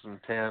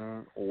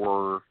 2010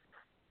 or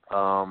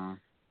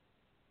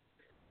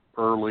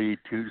early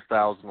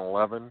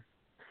 2011,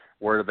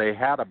 where they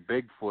had a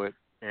Bigfoot,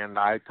 and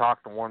I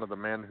talked to one of the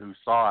men who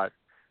saw it.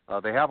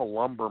 they have a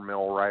lumber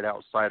mill right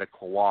outside of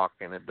Klawock,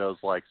 and it does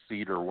like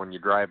cedar. When you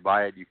drive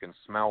by it, you can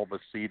smell the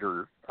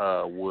cedar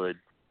wood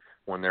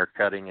when they're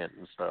cutting it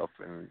and stuff,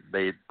 and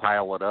they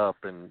pile it up,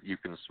 and you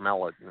can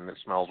smell it, and it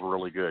smells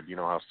really good. You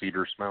know how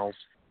cedar smells?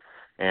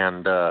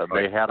 And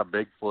they had a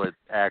Bigfoot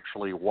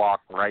actually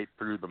walk right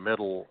through the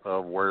middle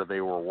of where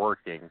they were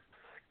working,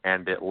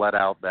 and it let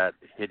out that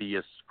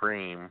hideous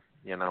scream,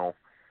 you know.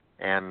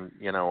 And,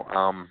 you know,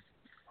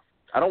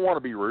 I don't want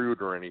to be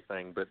rude or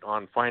anything, but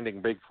on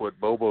Finding Bigfoot,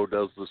 Bobo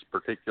does this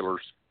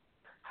particular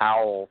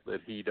howl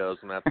that he does,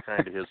 and that's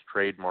kind of his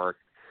trademark.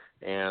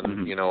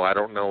 And, you know, I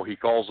don't know, he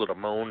calls it a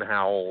moan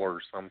howl or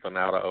something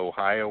out of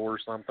Ohio or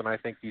something, I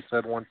think he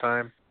said one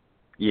time.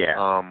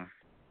 Yeah.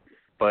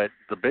 But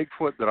the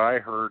Bigfoot that I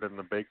heard and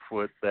the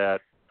Bigfoot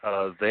that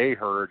they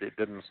heard, it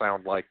didn't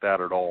sound like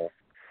that at all.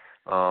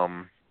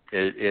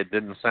 It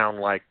didn't sound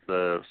like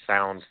the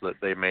sounds that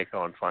they make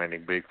on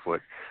Finding Bigfoot.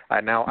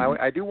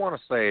 I do want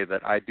to say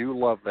that I do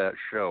love that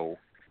show.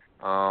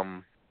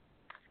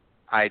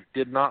 I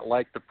did not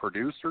like the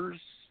producers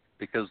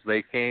because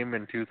they came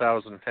in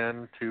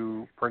 2010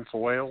 to Prince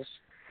of Wales,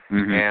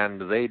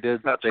 and they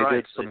did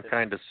some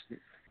kind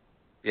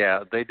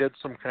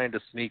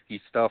of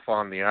sneaky stuff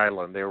on the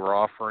island. They were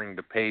offering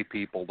to pay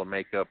people to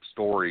make up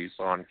stories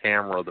on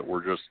camera that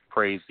were just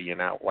crazy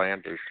and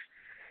outlandish.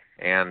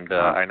 And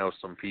I know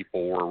some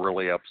people were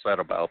really upset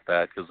about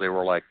that because they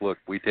were like, look,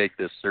 we take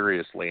this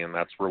seriously, and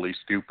that's really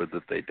stupid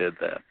that they did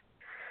that.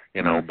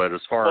 You know, but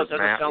as far as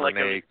Matt,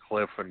 Renee,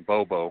 Cliff, and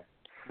Bobo,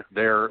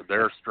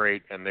 they're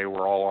straight, and they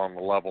were all on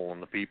the level,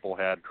 and the people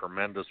had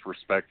tremendous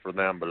respect for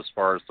them. But as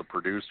far as the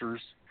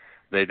producers,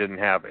 they didn't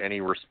have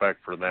any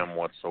respect for them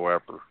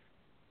whatsoever.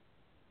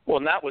 Well,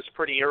 and that was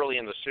pretty early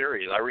in the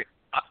series.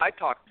 I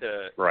talked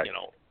to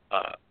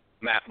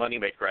Matt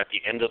Moneymaker at the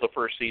end of the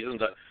first season.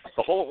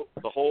 The whole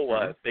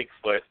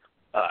Bigfoot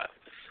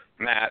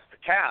Matt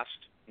cast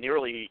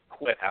nearly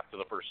quit after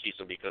the first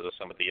season because of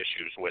some of the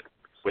issues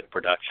with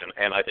production,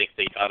 and I think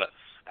they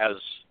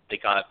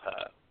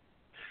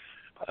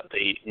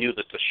knew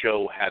that the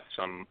show had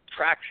some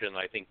traction.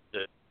 I think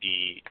that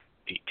the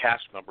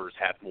cast members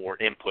had more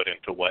input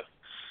into what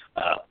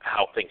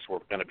how things were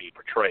going to be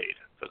portrayed.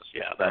 Because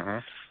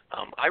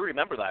I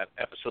remember that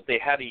episode. They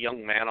had a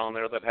young man on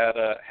there that had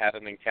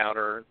an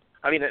encounter.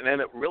 I mean, and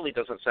it really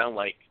doesn't sound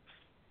like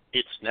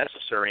it's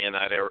necessary in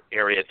that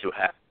area to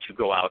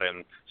go out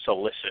and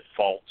solicit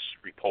false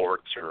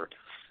reports or,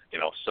 you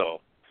know. So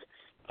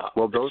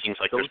it seems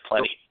like there's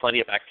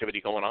plenty of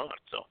activity going on.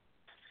 So.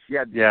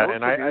 Yeah,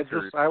 and I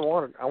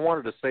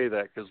wanted to say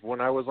that because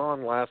when I was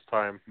on last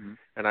time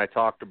and I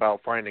talked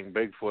about Finding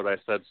Bigfoot, I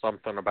said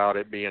something about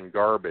it being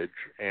garbage,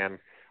 and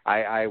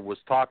I was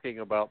talking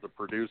about the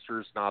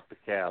producers, not the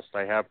cast.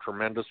 I have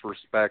tremendous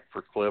respect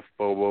for Cliff,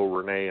 Bobo,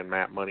 Renee, and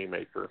Matt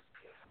Moneymaker,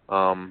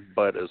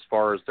 but as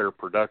far as their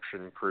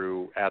production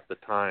crew at the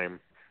time,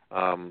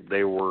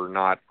 they were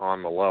not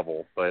on the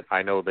level. But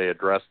I know they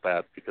addressed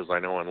that because I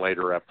know in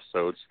later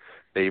episodes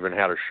they even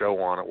had a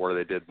show on it where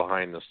they did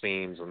behind the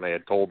scenes, and they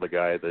had told the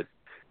guy that,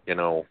 you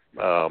know,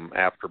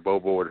 after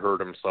Bobo had hurt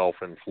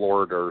himself in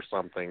Florida or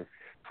something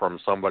from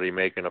somebody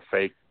making a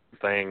fake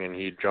thing and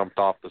he jumped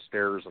off the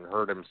stairs and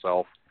hurt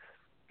himself,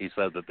 he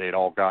said that they'd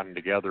all gotten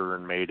together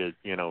and made it,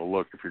 you know,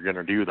 look, if you're going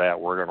to do that,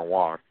 we're going to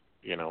walk.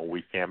 You know,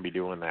 we can't be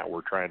doing that.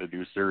 We're trying to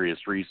do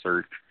serious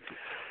research.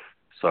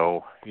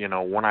 So, you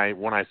know, when I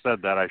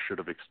said that, I should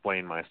have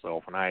explained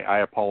myself, and I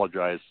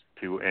apologize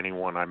to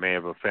anyone I may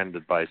have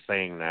offended by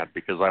saying that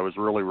because I was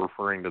really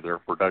referring to their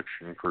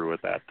production crew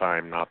at that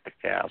time, not the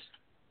cast.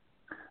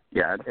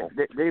 Yeah,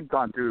 they've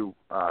gone through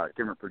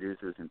different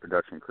producers and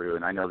production crew,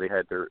 and I know they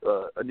had their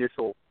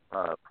initial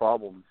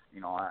problems,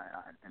 you know,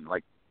 and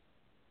like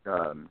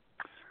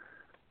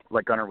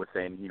Gunnar was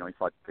saying, you know, he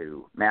talked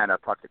to Matt,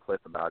 I've talked to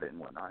Cliff about it and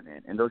whatnot,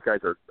 and those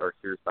guys are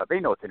serious about it. They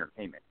know it's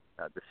entertainment.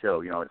 The show,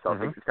 you know, so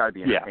it's got to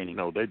be entertaining.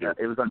 Yeah, no, they do.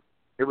 It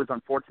was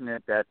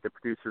unfortunate that the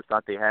producers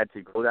thought they had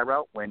to go that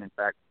route when, in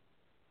fact,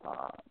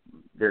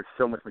 there's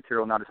so much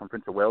material, not just on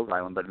Prince of Wales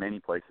Island, but in many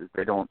places.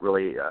 They don't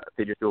really,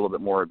 they just do a little bit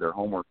more of their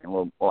homework and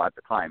at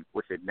the time,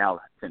 which they've now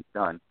since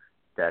done,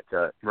 that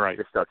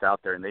this stuff's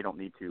out there and they don't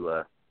need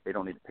to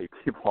pay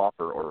people off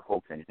or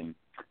hoax anything.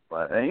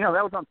 But you know,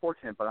 that was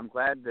unfortunate. But I'm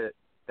glad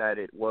that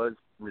it was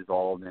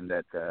resolved and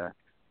that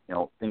you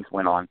know, things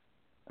went on.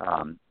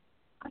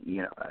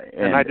 You know,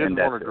 and I didn't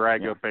want to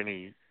drag up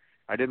any.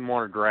 I didn't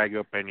want to drag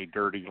up any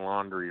dirty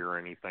laundry or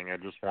anything. I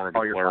just wanted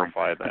to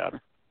clarify that.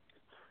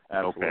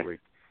 Absolutely.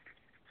 Okay.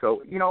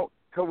 So you know,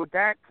 with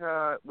that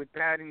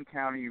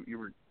encounter, you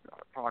were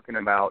talking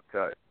about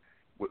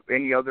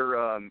any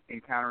other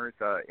encounters.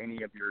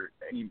 Any of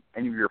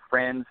your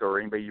friends or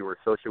anybody you were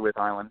associated with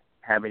Island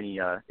have any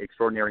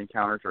extraordinary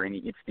encounters or any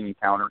interesting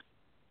encounters?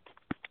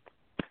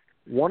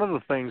 One of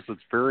the things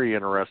that's very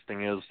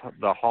interesting is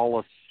the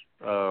Hollis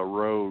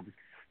Road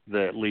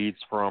that leads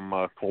from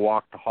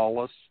Klawock to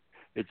Hollis.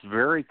 It's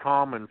very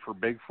common for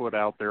Bigfoot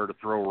out there to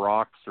throw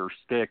rocks or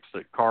sticks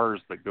at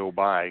cars that go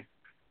by,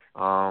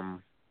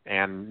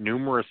 and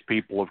numerous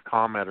people have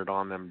commented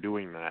on them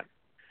doing that.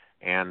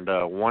 And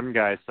one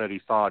guy said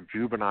he saw a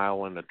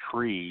juvenile in a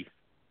tree,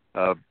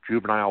 a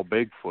juvenile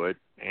Bigfoot,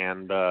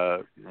 and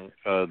the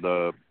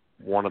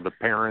one of the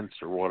parents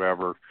or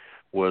whatever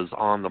was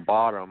on the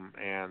bottom,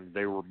 and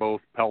they were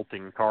both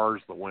pelting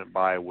cars that went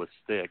by with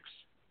sticks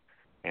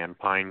and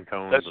pine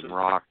cones and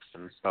rocks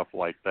and stuff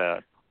like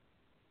that.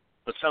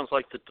 That sounds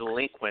like the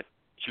delinquent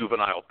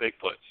juvenile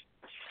Bigfoot.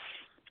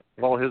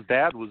 Well, his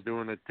dad was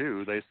doing it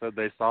too. They said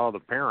they saw the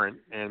parent,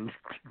 and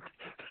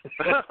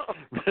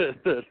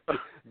the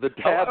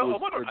dad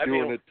was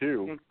doing it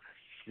too.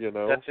 You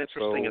know, that's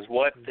interesting. Is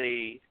what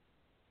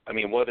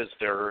what is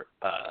their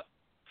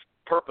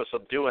purpose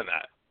of doing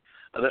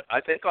that? I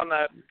think on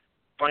that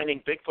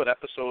Finding Bigfoot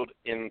episode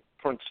in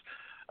Prince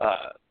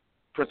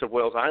of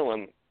Wales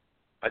Island,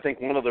 I think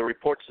one of the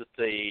reports that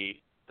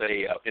they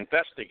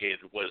investigated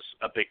was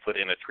a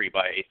Bigfoot in a tree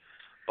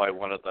by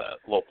one of the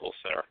locals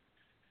there.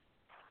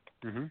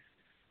 Mhm.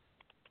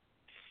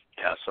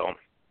 Yeah. So.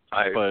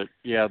 But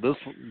yeah, this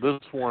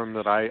one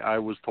that I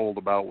was told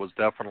about was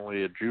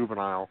definitely a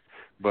juvenile,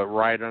 but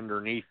right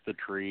underneath the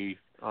tree,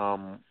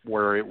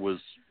 where it was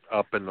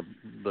up in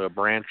the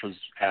branches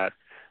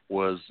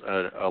was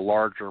a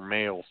larger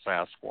male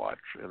Sasquatch,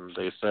 and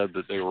they said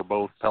that they were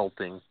both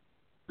pelting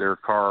their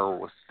car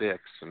with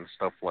sticks and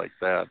stuff like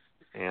that.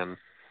 And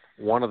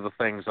one of the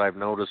things I've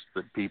noticed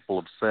that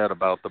people have said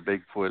about the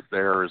Bigfoot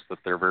there is that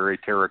they're very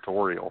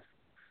territorial,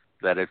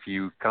 that if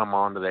you come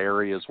onto the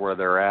areas where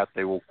they're at,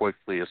 they will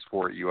quickly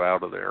escort you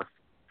out of there.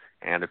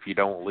 And if you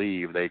don't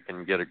leave, they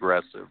can get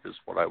aggressive, is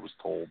what I was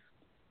told.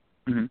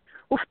 Mm-hmm.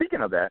 Well,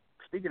 speaking of that,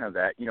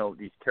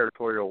 these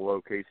territorial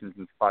locations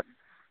and spots,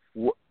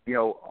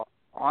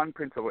 on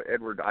Prince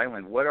Edward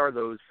Island, what are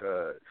those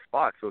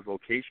spots, those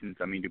locations?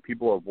 I mean, do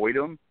people avoid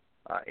them?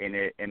 And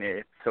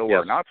if so yes.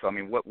 or not so? I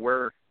mean,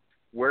 where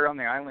on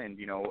the island,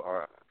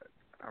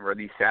 are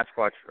these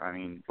Sasquatch,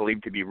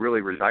 believed to be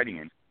really residing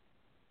in?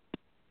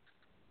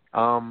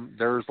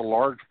 There's a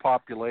large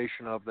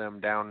population of them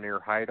down near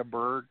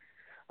Heidelberg.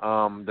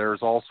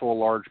 There's also a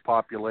large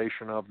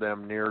population of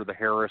them near the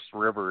Harris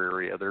River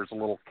area. There's a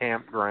little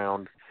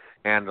campground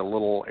and a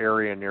little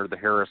area near the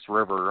Harris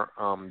River.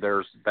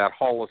 There's that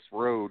Hollis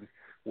Road,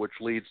 which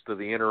leads to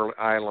the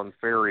inter-island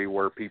ferry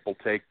where people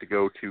take to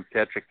go to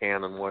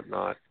Ketchikan and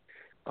whatnot.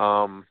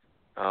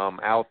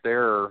 Out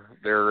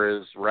there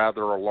is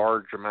rather a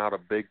large amount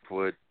of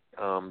Bigfoot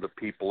that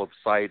people have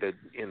sighted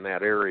in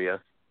that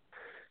area.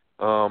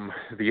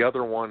 The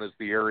other one is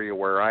the area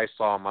where I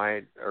saw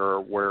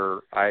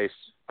where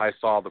I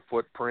saw the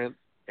footprint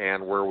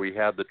and where we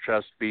had the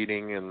chest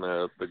beating and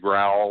the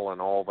growl and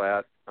all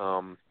that.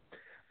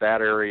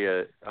 That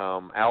area,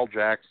 Al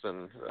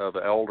Jackson,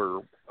 the elder,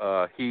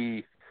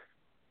 he,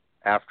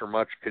 after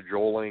much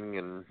cajoling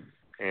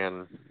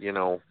and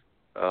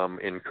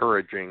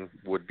encouraging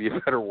would be a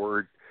better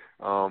word,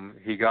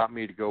 he got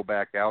me to go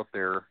back out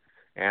there.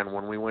 And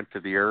when we went to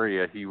the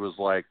area, he was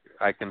like,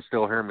 I can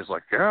still hear him. He's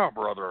like, yeah,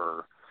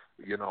 brother.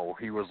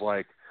 He was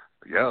like,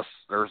 yes,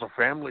 there's a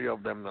family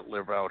of them that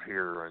live out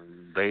here,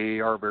 and they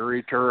are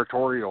very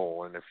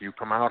territorial. And if you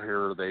come out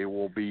here, they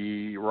will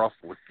be rough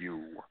with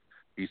you.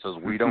 He says,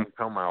 we don't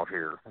come out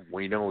here.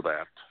 We know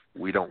that.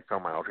 We don't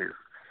come out here.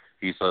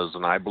 He says,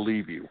 and I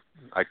believe you.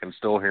 I can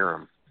still hear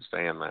him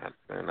saying that.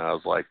 And I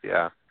was like,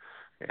 yeah.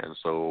 And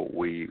so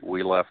we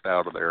left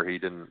out of there. He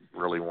didn't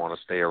really want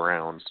to stay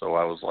around, so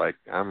I was like,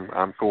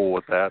 I'm cool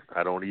with that.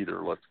 I don't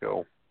either. Let's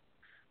go.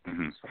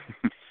 Mm-hmm.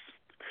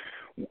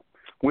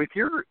 With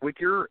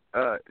your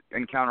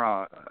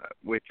encounter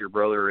with your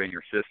brother and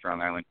your sister on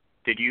the island,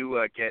 did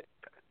you get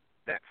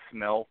that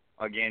smell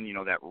again?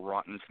 That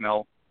rotten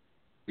smell.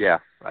 Yeah,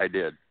 I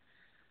did.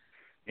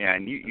 Yeah,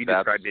 and you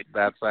described it.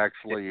 That's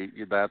actually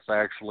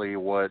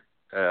what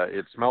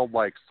it smelled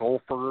like: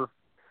 sulfur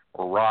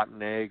or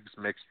rotten eggs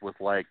mixed with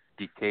like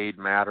decayed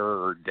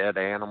matter or dead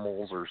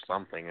animals or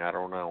something. I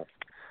don't know.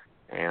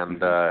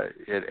 And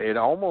it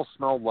almost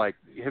smelled like.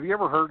 Have you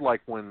ever heard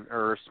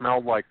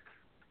smelled like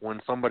when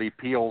somebody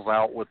peels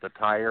out with the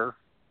tire?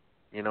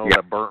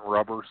 That burnt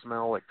rubber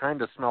smell. It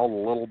kind of smelled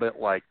a little bit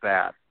like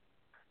that,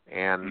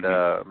 and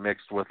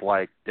mixed with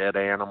like dead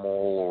animal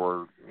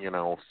or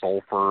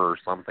sulfur or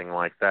something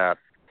like that.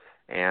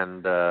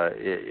 And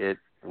it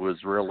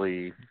was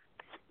really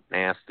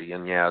nasty.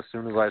 And yeah, as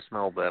soon as I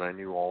smelled that, I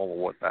knew all of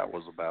what that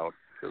was about,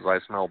 because I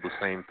smelled the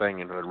same thing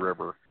in Hood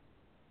River.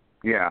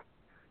 Yeah,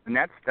 and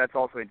that's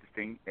also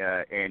interesting,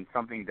 and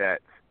something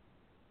that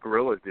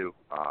gorillas do.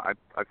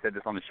 I've said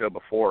this on the show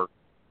before.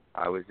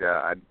 I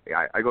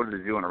go to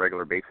the zoo on a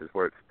regular basis,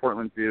 where it's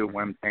Portland Zoo,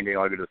 when I'm in San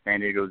Diego, I go to the San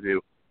Diego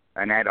Zoo,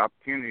 and I had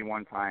opportunity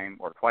one time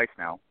or twice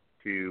now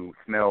to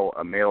smell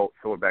a male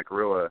silverback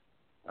gorilla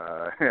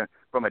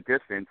from a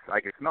distance. I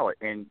could smell it.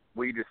 And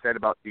what you just said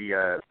about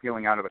the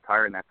peeling out of a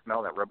tire and that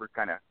smell, that rubber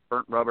kind of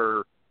burnt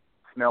rubber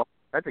smell,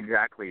 that's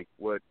exactly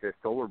what the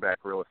silverback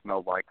gorilla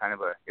smelled like.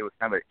 It was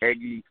kind of an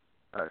eggy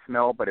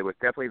smell, but it was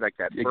definitely like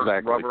that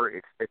burnt rubber.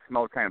 It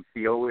smelled kind of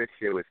BO-ish.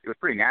 It was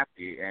pretty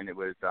nasty, and it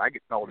was I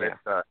could smell this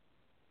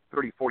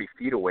 30, 40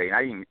 feet away,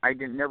 and I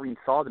never even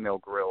saw the male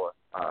gorilla.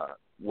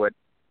 What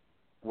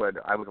what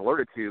I was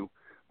alerted to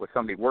was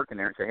somebody working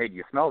there and said, "Hey, do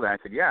you smell that?" I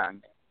said, "Yeah."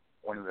 And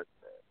one of the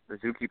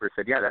zookeepers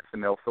said, "Yeah, that's the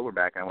male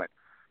silverback." And I went,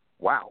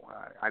 "Wow,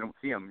 I don't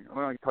see him."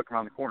 Well, he tucked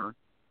around the corner,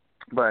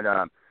 but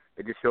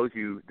it just shows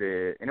you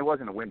and it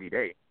wasn't a windy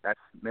day. That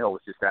smell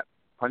was just that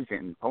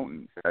pungent and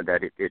potent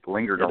that it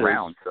lingered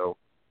around. So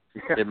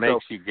yeah, it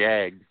makes you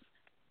gag.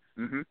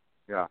 Mhm.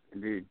 Yeah,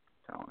 indeed.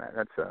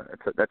 So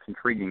that's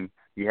intriguing.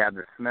 You have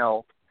the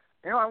smell.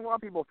 You know, a lot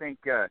of people think,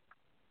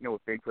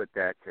 with Bigfoot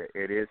that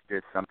it is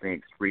just something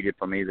excreted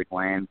from either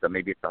glands.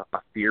 Maybe it's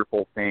a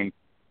fearful thing,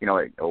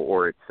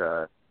 or it's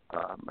a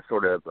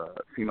sort of a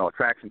female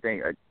attraction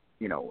thing,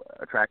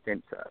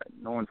 attractant.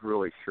 No one's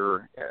really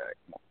sure.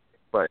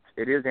 But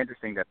it is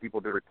interesting that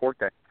people do report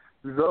that,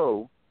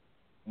 though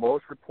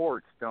most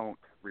reports don't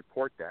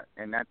report that.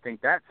 And I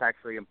think that's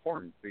actually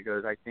important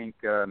because I think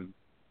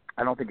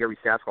I don't think every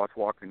Sasquatch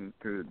walking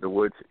through the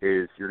woods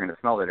you're going to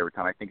smell that every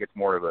time. I think it's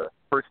more of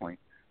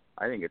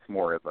I think it's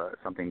more of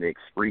something they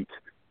excrete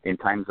in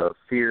times of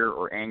fear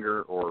or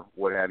anger or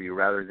what have you,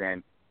 rather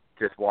than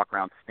just walk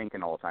around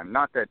stinking all the time.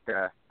 Not that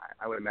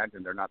I would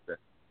imagine they're not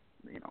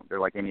they're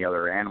like any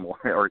other animal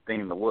or thing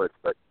in the woods,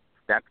 but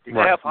that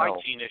particular They have smell,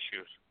 hygiene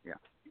issues. Yeah.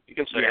 You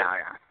can say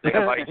yeah. they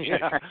have hygiene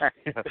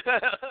issues.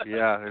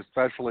 Yeah,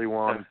 especially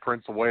on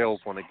Prince of Wales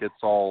when it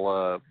gets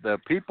all the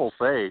people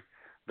say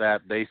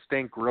that they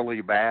stink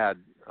really bad,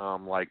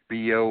 like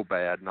BO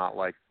bad, not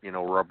like,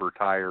 rubber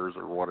tires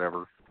or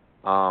whatever.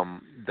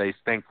 They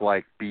stink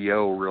like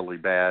BO really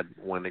bad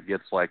when it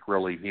gets like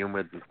really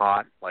humid and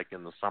hot, like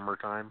in the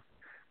summertime.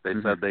 They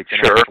said they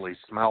can actually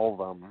smell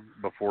them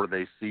before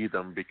they see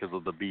them because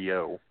of the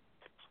BO.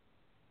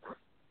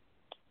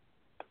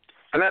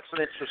 And that's an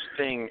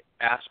interesting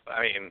aspect.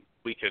 I mean,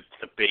 we could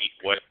debate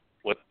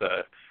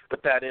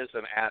but that is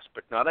an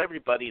aspect. Not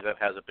everybody that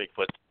has a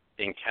Bigfoot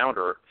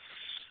encounter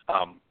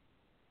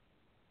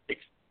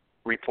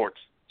reports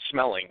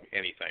smelling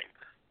anything.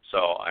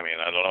 So, I mean,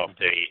 I don't know if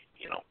they,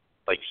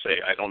 like you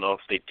say, I don't know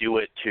if they do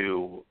it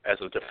as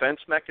a defense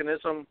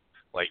mechanism,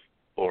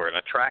 or an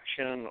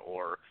attraction,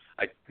 or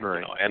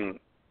and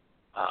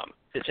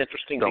it's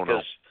interesting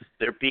because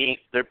there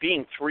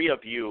being three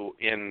of you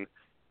in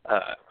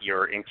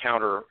your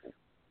encounter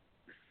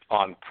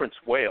on Prince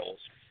of Wales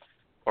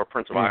or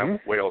Prince of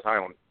Wales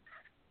Island,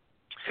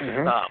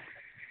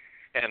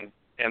 and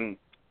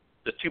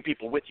the two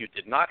people with you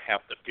did not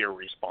have the fear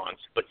response,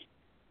 but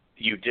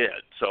you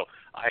did. So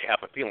I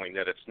have a feeling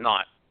that it's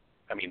not.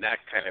 I mean,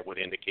 that kind of would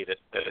indicate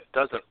that it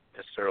doesn't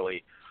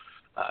necessarily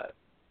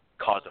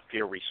cause a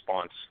fear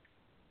response.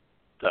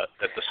 That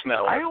the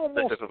smell,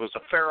 that if it was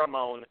a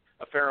pheromone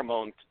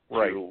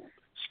to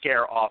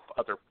scare off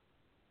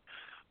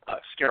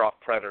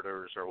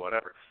predators or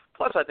whatever.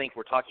 Plus, I think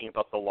we're talking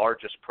about the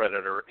largest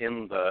predator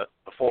in the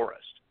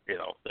forest.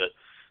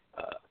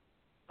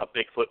 A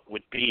Bigfoot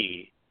would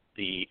be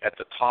at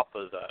the top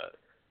of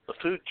the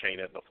food chain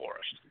in the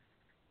forest.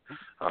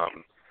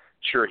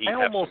 Sure, he has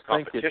some competition. I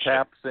almost think it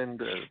taps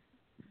into.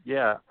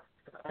 Yeah,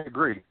 I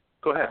agree.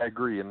 Go ahead. I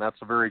agree, and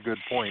that's a very good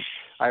point.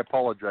 I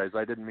apologize.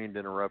 I didn't mean to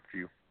interrupt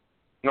you.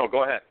 No,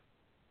 go ahead.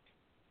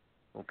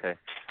 Okay.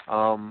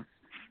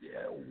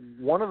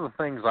 One of the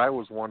things I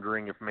was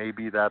wondering if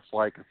maybe that's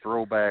like a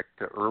throwback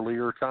to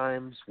earlier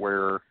times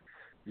where,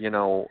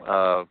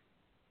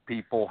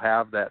 people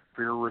have that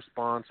fear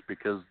response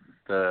because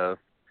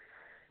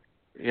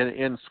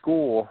in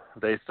school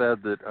they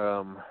said that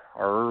our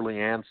early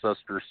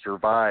ancestors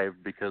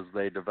survived because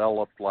they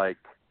developed like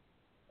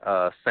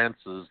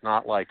senses,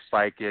 not like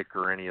psychic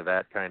or any of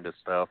that kind of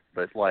stuff,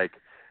 but like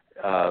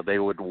they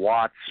would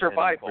watch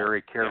survival and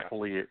very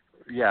carefully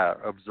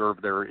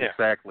observe their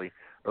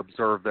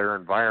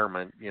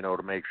environment,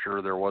 to make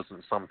sure there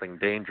wasn't something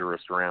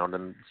dangerous around.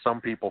 And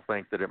some people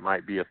think that it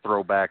might be a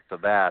throwback to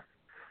that,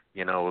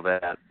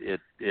 that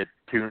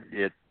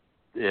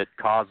it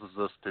causes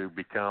us to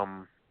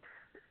become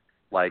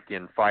like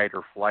in fight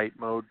or flight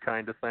mode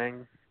kind of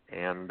thing.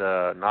 And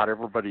not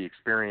everybody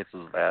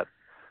experiences that,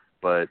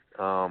 but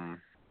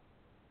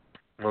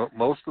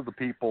most of the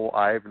people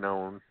I've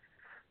known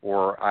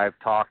or I've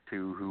talked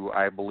to who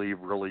I believe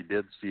really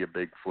did see a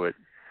Bigfoot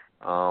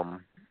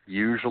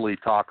usually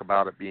talk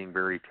about it being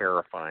very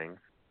terrifying.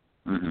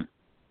 Mm-hmm.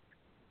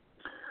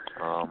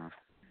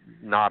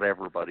 Not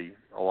everybody.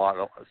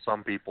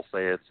 Some people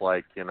say it's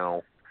like,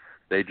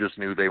 they just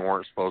knew they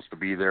weren't supposed to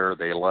be there.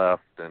 They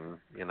left, and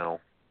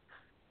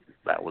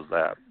that was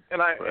that.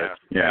 And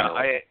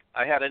I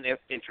had an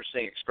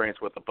interesting experience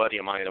with a buddy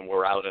of mine, and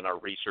we're out in our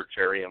research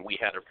area, and we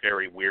had a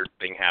very weird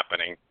thing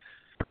happening.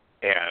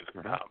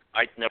 And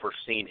I'd never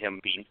seen him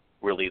be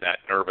really that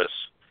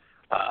nervous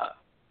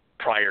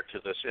prior to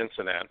this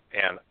incident.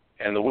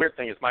 And the weird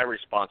thing is my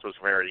response was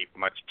very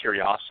much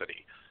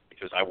curiosity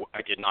because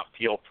I did not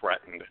feel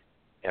threatened,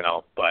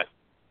 but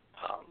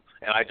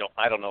and I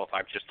don't know if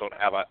I just don't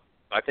have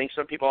I think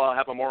some people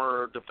have a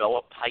more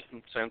developed,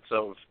 heightened sense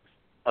of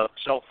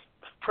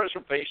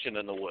self-preservation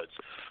in the woods.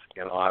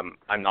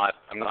 I'm not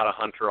a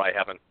hunter. I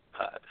haven't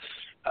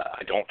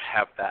I don't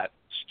have that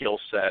skill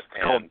set,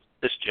 and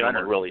this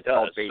gentleman really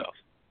does. So,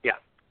 yeah.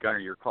 Gunner,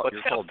 you're called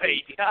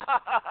bait. Yes,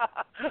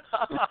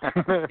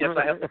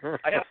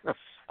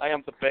 I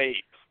am the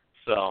bait.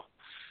 So,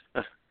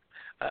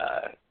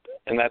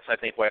 and that's, I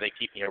think, why they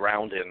keep me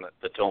around in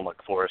the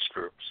Tillamook Forest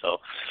Group. So,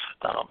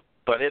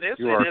 but it is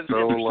You are it is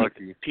so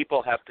lucky.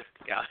 People have to,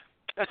 yeah,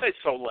 I'm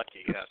so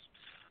lucky, yes.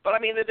 But I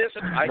mean, it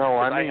isn't.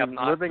 I have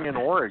not, living in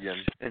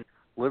Oregon.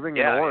 Living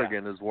in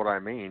Oregon is what I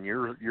mean.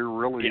 You're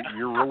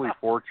really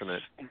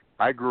fortunate.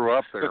 I grew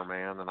up there,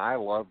 man, and I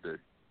loved it.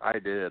 I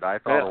did. I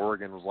thought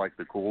Oregon was like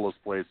the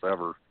coolest place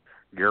ever.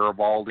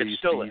 Garibaldi,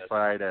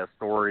 Seaside,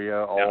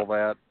 Astoria, all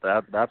that.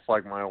 That's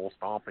like my old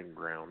stomping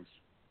grounds.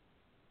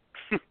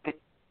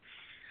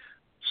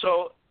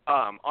 So,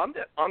 on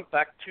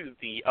back to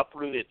the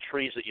uprooted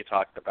trees that you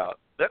talked about.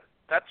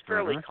 That's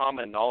fairly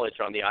common knowledge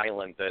on the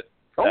island. It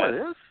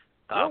is?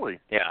 Really?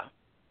 Yeah.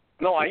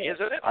 No,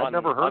 isn't it? I've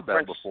never heard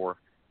that before.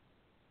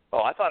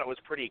 Oh, I thought it was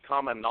pretty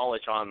common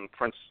knowledge on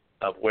Prince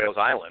of Wales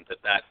Island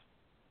that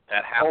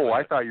happened. Oh,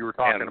 I thought you were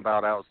talking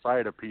about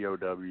outside of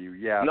POW.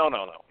 Yeah. No.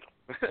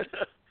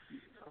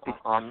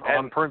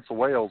 on Prince of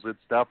Wales, it's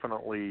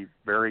definitely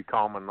very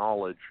common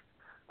knowledge.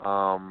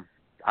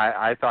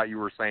 I thought you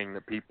were saying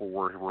that people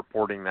were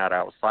reporting that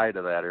outside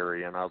of that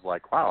area, and I was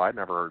like, wow, I'd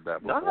never heard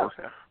that before. No.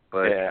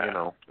 But,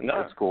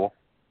 it's cool.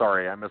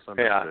 Sorry, I misunderstood.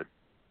 Yeah.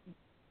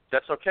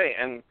 That's okay.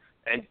 And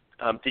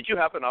did you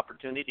have an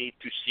opportunity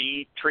to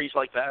see trees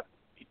like that?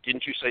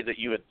 Didn't you say that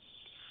you had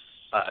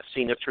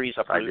seen the trees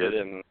uprooted?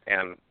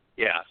 And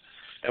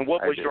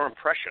what was your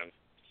impression?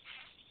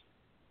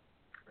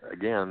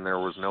 Again, there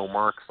was no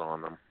marks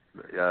on them.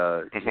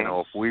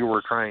 If we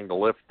were trying to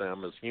lift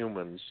them as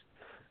humans,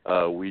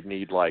 we'd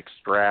need like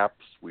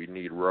straps, we'd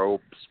need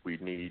ropes,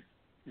 we'd need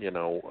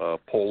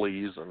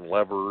pulleys and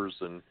levers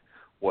and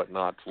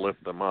whatnot to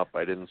lift them up.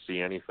 I didn't see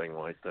anything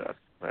like that.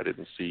 I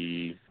didn't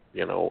see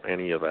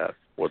any of that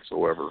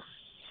whatsoever.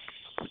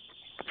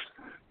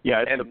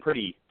 Yeah, it's a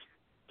pretty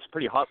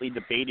hotly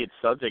debated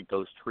subject,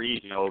 those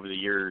trees, over the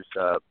years,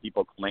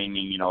 people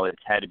claiming,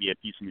 it's had to be a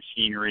piece of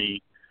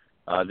machinery,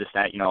 this,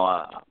 that,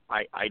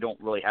 I don't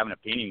really have an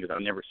opinion because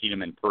I've never seen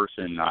them in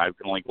person. I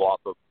can only go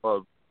off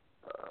of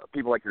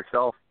people like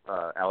yourself,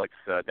 Alex,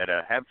 that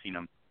have seen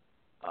them.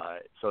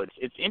 So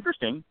it's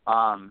interesting,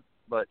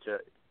 but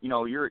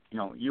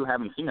you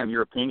haven't seen them.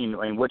 Your opinion,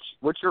 I mean,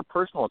 what's your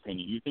personal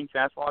opinion? Do you think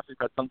Sasquatch has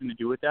got something to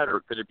do with that,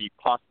 or could it be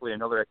possibly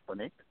another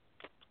explanation?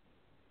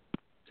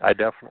 I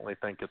definitely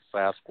think it's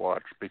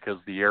Sasquatch because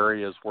the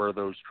areas where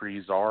those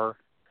trees are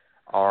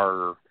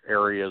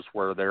areas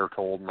where they're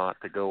told not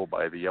to go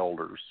by the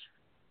elders.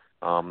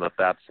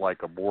 That's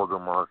like a border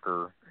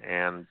marker,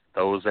 and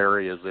those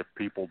areas, if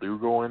people do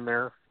go in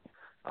there,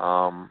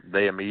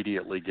 they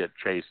immediately get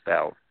chased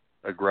out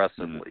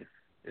aggressively,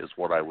 is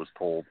what I was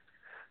told.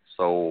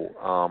 So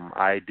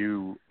I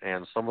do,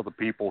 and some of the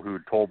people who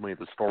told me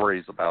the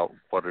stories about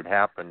what had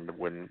happened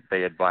when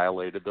they had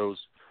violated those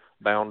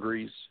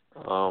boundaries,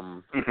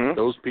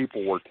 those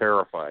people were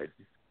terrified.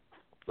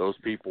 Those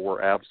people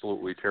were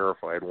absolutely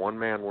terrified. One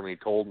man, when he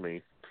told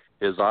me,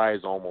 his eyes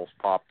almost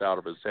popped out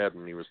of his head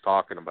when he was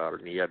talking about it,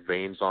 and he had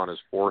veins on his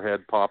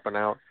forehead popping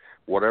out.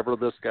 Whatever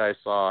this guy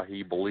saw,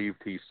 he believed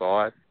he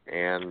saw it,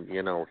 and,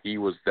 he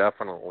was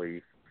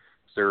definitely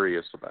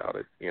serious about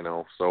it,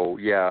 So,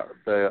 yeah,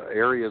 the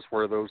areas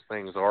where those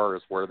things are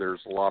is where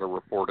there's a lot of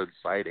reported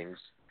sightings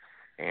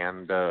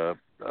and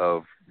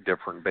of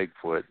different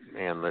Bigfoot,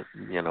 and that,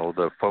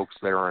 the folks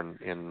there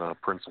in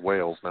Prince of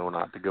Wales know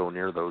not to go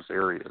near those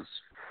areas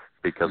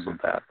because of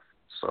that.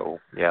 So,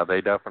 yeah,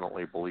 they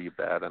definitely believe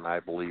that, and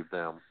I believe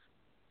them.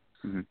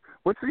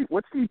 What's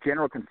the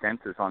general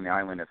consensus on the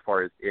island as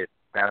far as if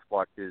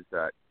Sasquatch is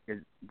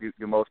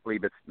do most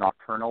believe it's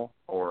nocturnal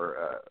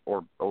or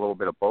a little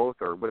bit of both,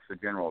 or what's the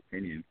general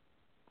opinion?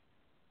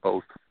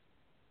 Both,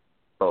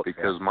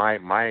 because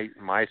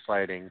my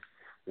sighting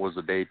was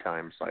a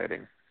daytime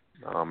sighting.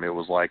 It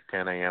was like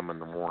 10 a.m. in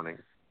the morning.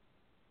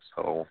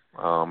 So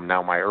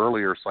now my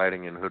earlier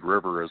sighting in Hood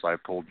River, as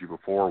I've told you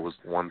before, was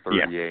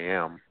 1:30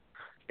 a.m.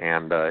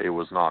 and it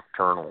was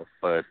nocturnal.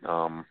 But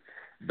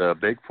the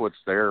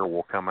Bigfoots there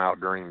will come out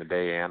during the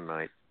day and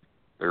night.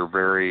 They're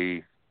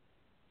very,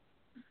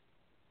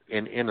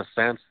 in a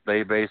sense,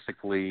 they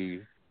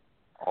basically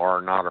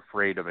are not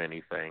afraid of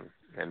anything,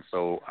 and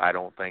so I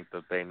don't think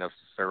that they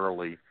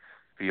necessarily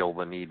feel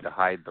the need to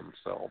hide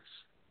themselves.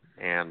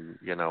 And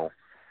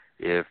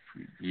if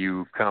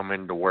you come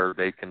into where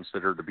they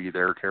consider to be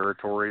their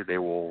territory, they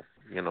will,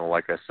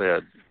 like I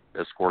said,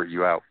 escort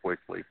you out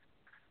quickly.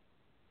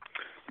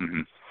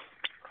 And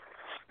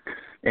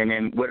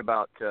then what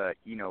about, the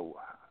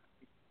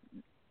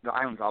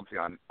island's obviously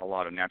on a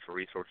lot of natural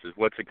resources.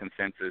 What's the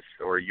consensus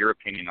or your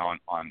opinion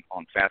on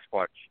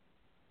Sasquatch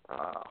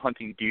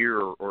hunting deer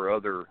or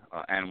other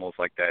animals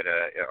like that?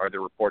 Are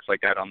there reports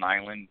like that on the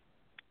island?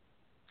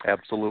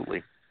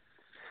 Absolutely.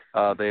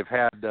 They've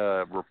had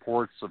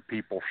reports of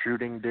people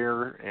shooting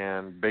deer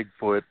and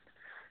Bigfoot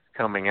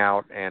coming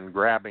out and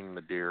grabbing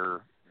the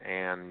deer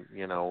and,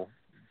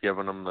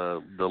 giving them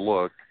the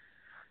look.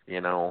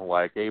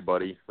 like, hey,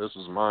 buddy, this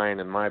is mine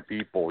and my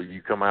people.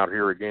 You come out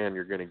here again,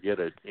 you're going to get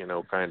it,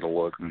 kind of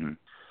look. Mm-hmm.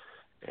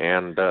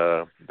 And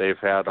they've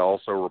had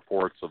also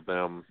reports of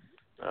them,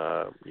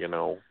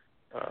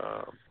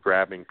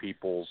 grabbing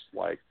people's,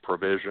 like,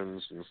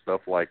 provisions and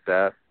stuff like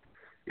that.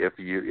 If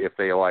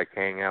they, like,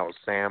 hang out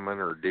salmon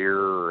or deer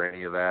or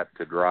any of that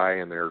to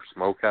dry in their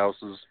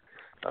smokehouses,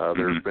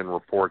 there's been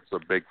reports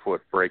of Bigfoot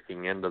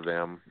breaking into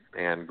them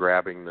and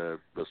grabbing the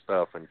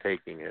stuff and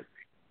taking it.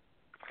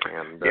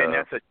 And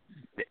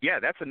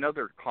that's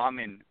another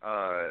common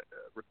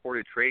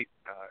reported trait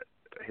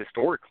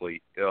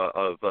historically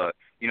of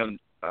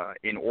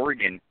in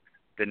Oregon,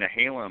 the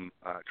Nehalem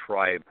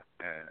tribe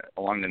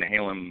along the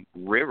Nehalem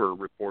River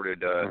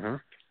reported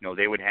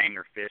they would hang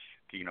their fish,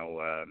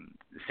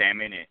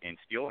 salmon and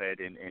steelhead,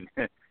 and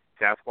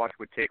Sasquatch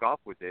would take off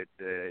with it,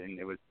 and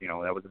it was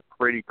that was a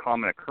pretty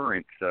common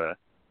occurrence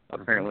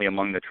apparently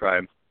among the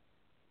tribe.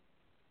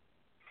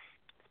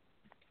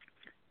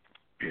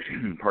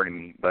 Pardon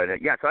me, but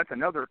so that's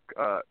another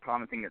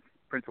common thing that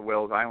Prince of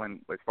Wales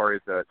Island, as far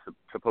as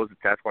supposed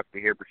Sasquatch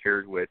behavior,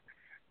 shares with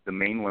the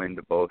mainland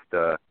of both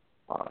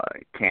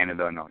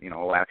Canada and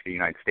Alaska,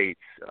 United States,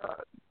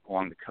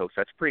 along the coast.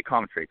 That's a pretty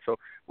common trait. So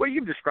what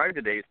you've described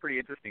today is pretty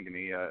interesting to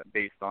me,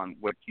 based on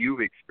what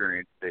you've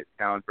experienced. It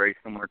sounds very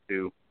similar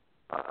to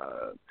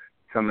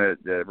some of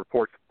the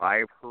reports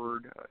I've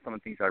heard, some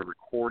of the things I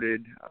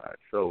recorded.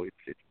 So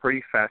it's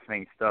pretty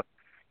fascinating stuff.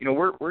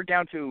 We're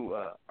down to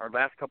our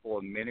last couple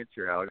of minutes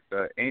here, Alex.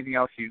 Anything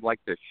else you'd like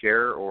to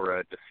share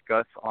or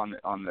discuss on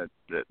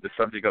the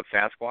subject of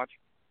Sasquatch?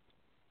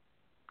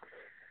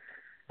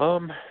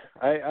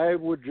 I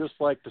would just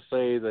like to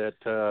say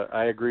that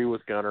I agree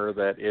with Gunnar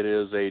that it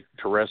is a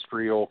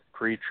terrestrial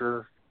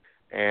creature,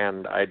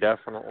 and I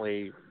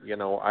definitely,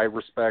 I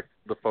respect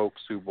the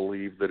folks who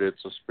believe that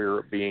it's a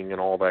spirit being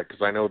and all that,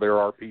 because I know there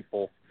are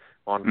people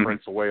on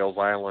Prince of Wales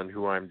Island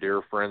who I'm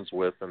dear friends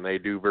with, and they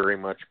do very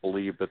much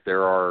believe that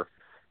there are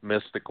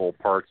mystical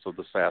parts of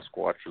the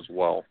Sasquatch as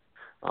well.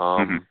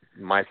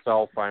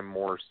 Myself, I'm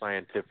more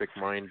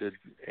scientific-minded,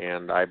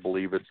 and I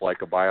believe it's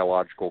like a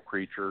biological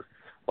creature,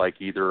 like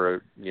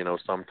either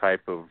some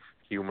type of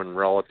human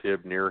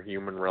relative, near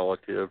human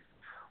relative,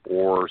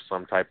 or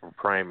some type of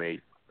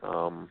primate.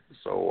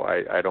 So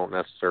I don't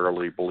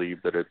necessarily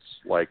believe that it's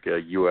like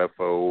a UFO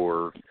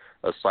or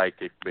a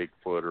psychic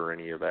Bigfoot or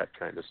any of that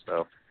kind of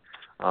stuff.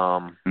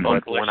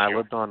 But when I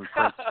lived on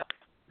Prince,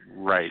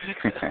 right.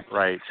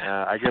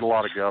 I get a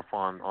lot of guff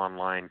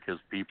online because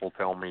people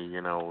tell me,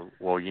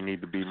 well, you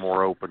need to be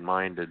more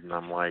open-minded, and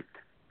I'm like,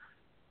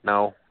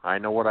 no, I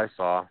know what I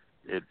saw.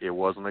 It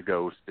wasn't a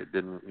ghost. It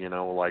didn't,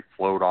 like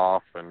float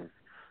off and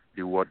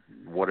do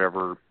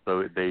whatever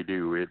they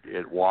do.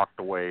 It walked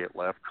away. It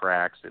left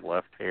tracks. It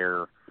left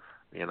hair.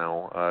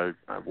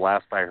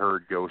 Last I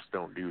heard, ghosts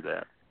don't do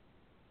that.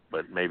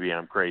 But maybe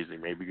I'm crazy.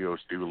 Maybe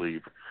ghosts do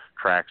leave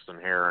tracks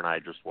and hair, and I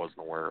just wasn't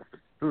aware of it.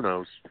 Who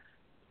knows?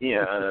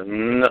 Yeah,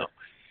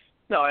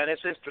 no, and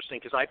it's interesting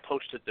because I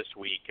posted this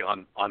week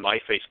on my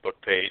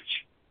Facebook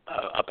page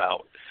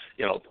about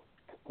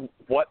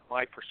what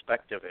my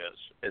perspective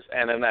is,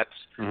 and that's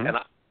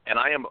and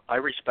I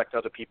respect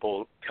other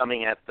people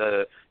coming at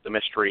the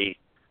mystery,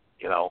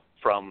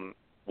 from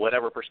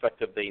whatever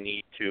perspective they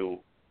need to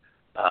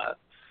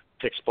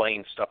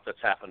explain stuff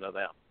that's happened to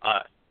them.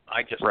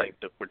 I just think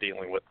that we're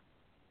dealing with,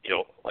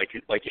 like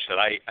you said,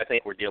 I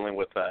think we're dealing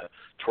with a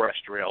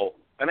terrestrial,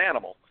 an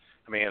animal.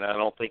 I mean, I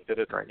don't think that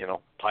it,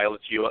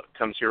 pilots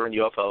comes here in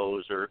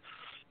UFOs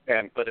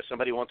but if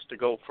somebody wants to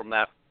go from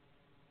that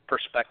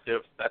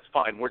perspective, that's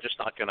fine. We're just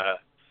not gonna,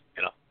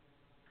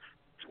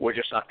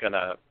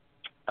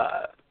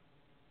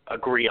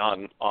 agree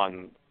on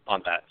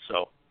that.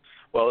 So,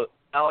 well,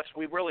 Alex,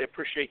 we really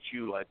appreciate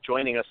you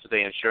joining us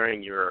today and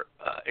sharing your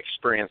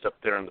experience up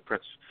there in the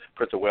Prince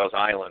of Wales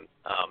Island.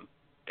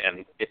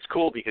 And it's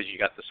cool because you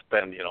got to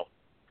spend,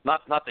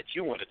 not that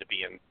you wanted to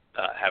be in,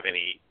 have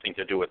anything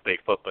to do with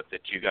Bigfoot, but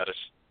that you got to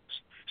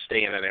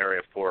stay in an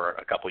area for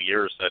a couple of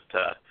years that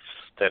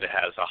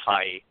has a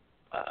high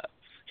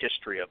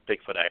history of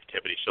Bigfoot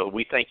activity. So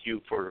we thank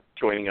you for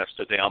joining us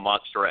today on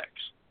Monster X.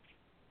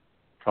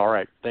 All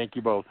right. Thank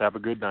you both. Have a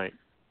good night.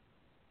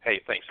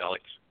 Hey, thanks,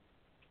 Alex.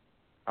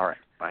 All right.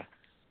 Bye.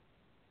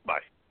 Bye.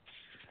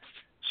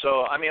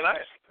 So, I mean,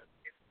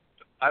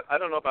 I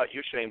don't know about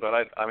you, Shane, but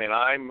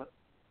I'm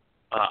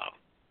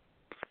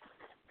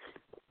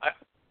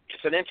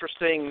it's an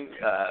interesting,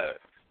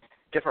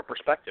 different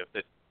perspective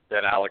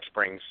that Alex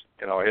brings.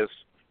 His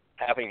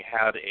having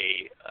had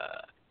a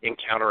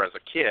encounter as a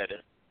kid,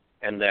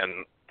 and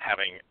then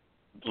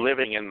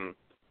living in,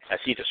 as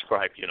he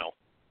described,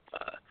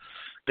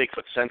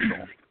 Bigfoot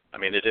Central. I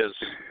mean, it is,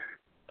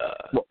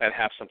 and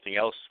have something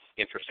else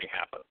interesting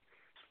happen.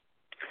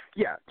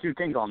 Yeah, two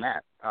things on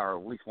that, or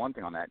at least one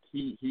thing on that.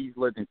 He's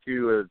lived in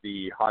two of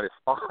the hottest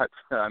spots.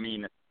 I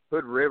mean,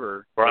 Hood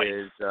River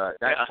is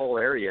that whole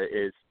area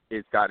is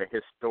got a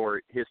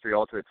history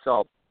all to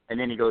itself. And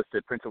then he goes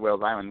to Prince of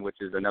Wales Island, which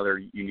is another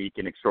unique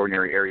and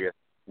extraordinary area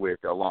with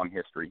a long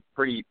history.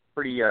 Pretty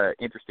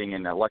interesting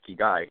and a lucky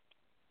guy.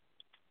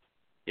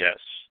 Yes.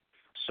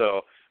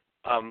 So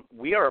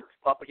we are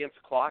up against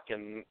the clock,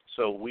 and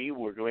so we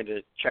were going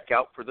to check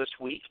out for this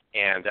week,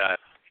 and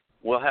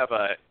we'll have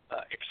a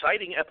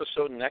exciting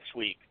episode next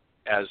week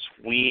as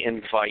we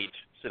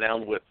sit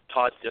down with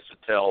Todd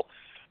Dissetel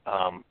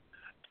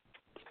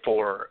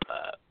for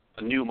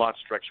a new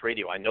Monster X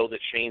Radio. I know that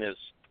Shane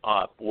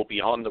will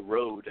be on the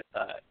road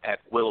at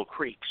Willow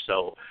Creek,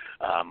 so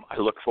I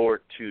look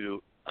forward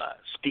to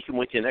speaking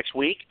with you next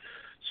week.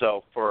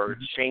 So for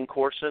Shane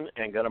Corson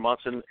and Gunnar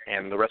Monson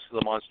and the rest of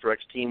the Monster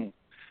X team,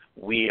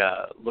 we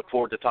look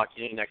forward to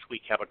talking to you next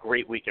week. Have a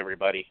great week,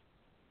 everybody.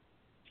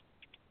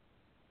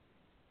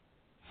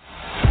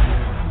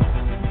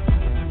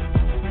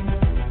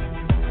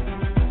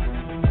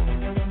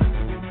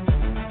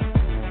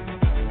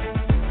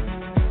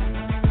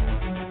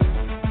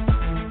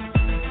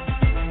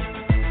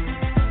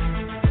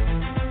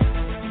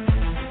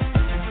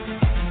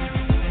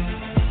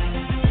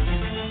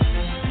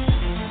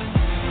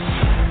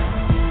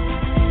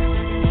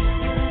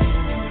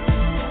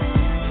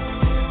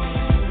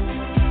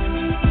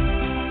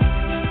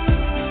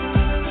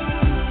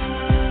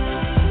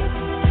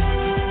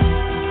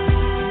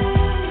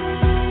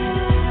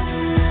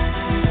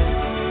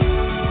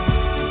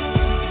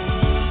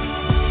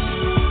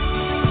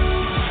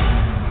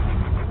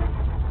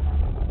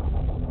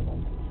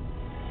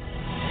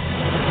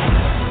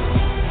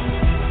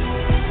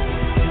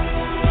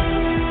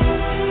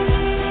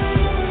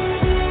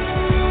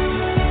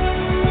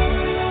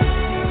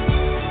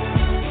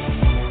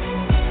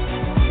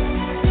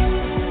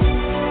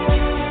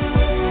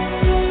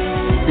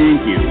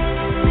 Thank you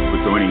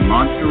for joining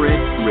Monster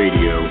X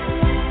Radio.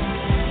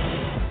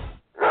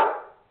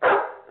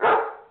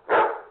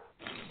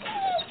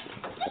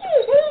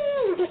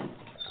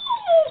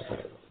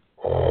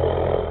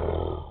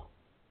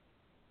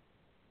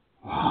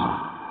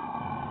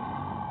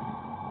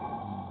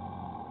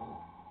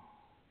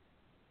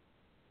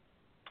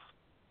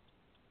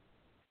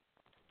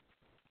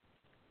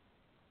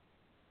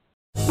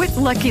 With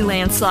Lucky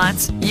Land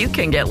Slots, you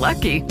can get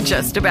lucky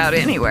just about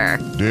anywhere.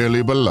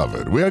 Dearly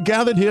beloved, we are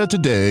gathered here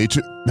today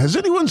to... Has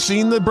anyone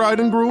seen the bride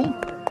and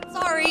groom?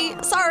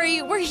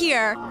 Sorry, we're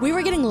here. We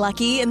were getting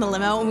lucky in the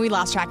limo and we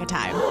lost track of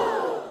time.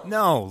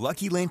 No,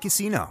 Lucky Land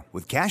Casino,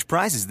 with cash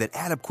prizes that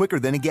add up quicker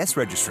than a guest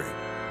registry.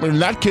 In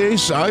that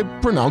case, I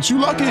pronounce you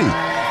lucky.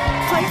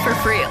 Play for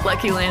free at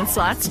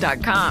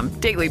LuckyLandSlots.com.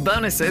 Daily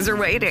bonuses are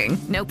waiting.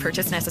 No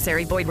purchase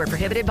necessary. Void where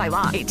prohibited by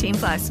law.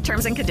 18+.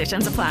 Terms and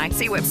conditions apply.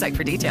 See website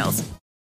for details.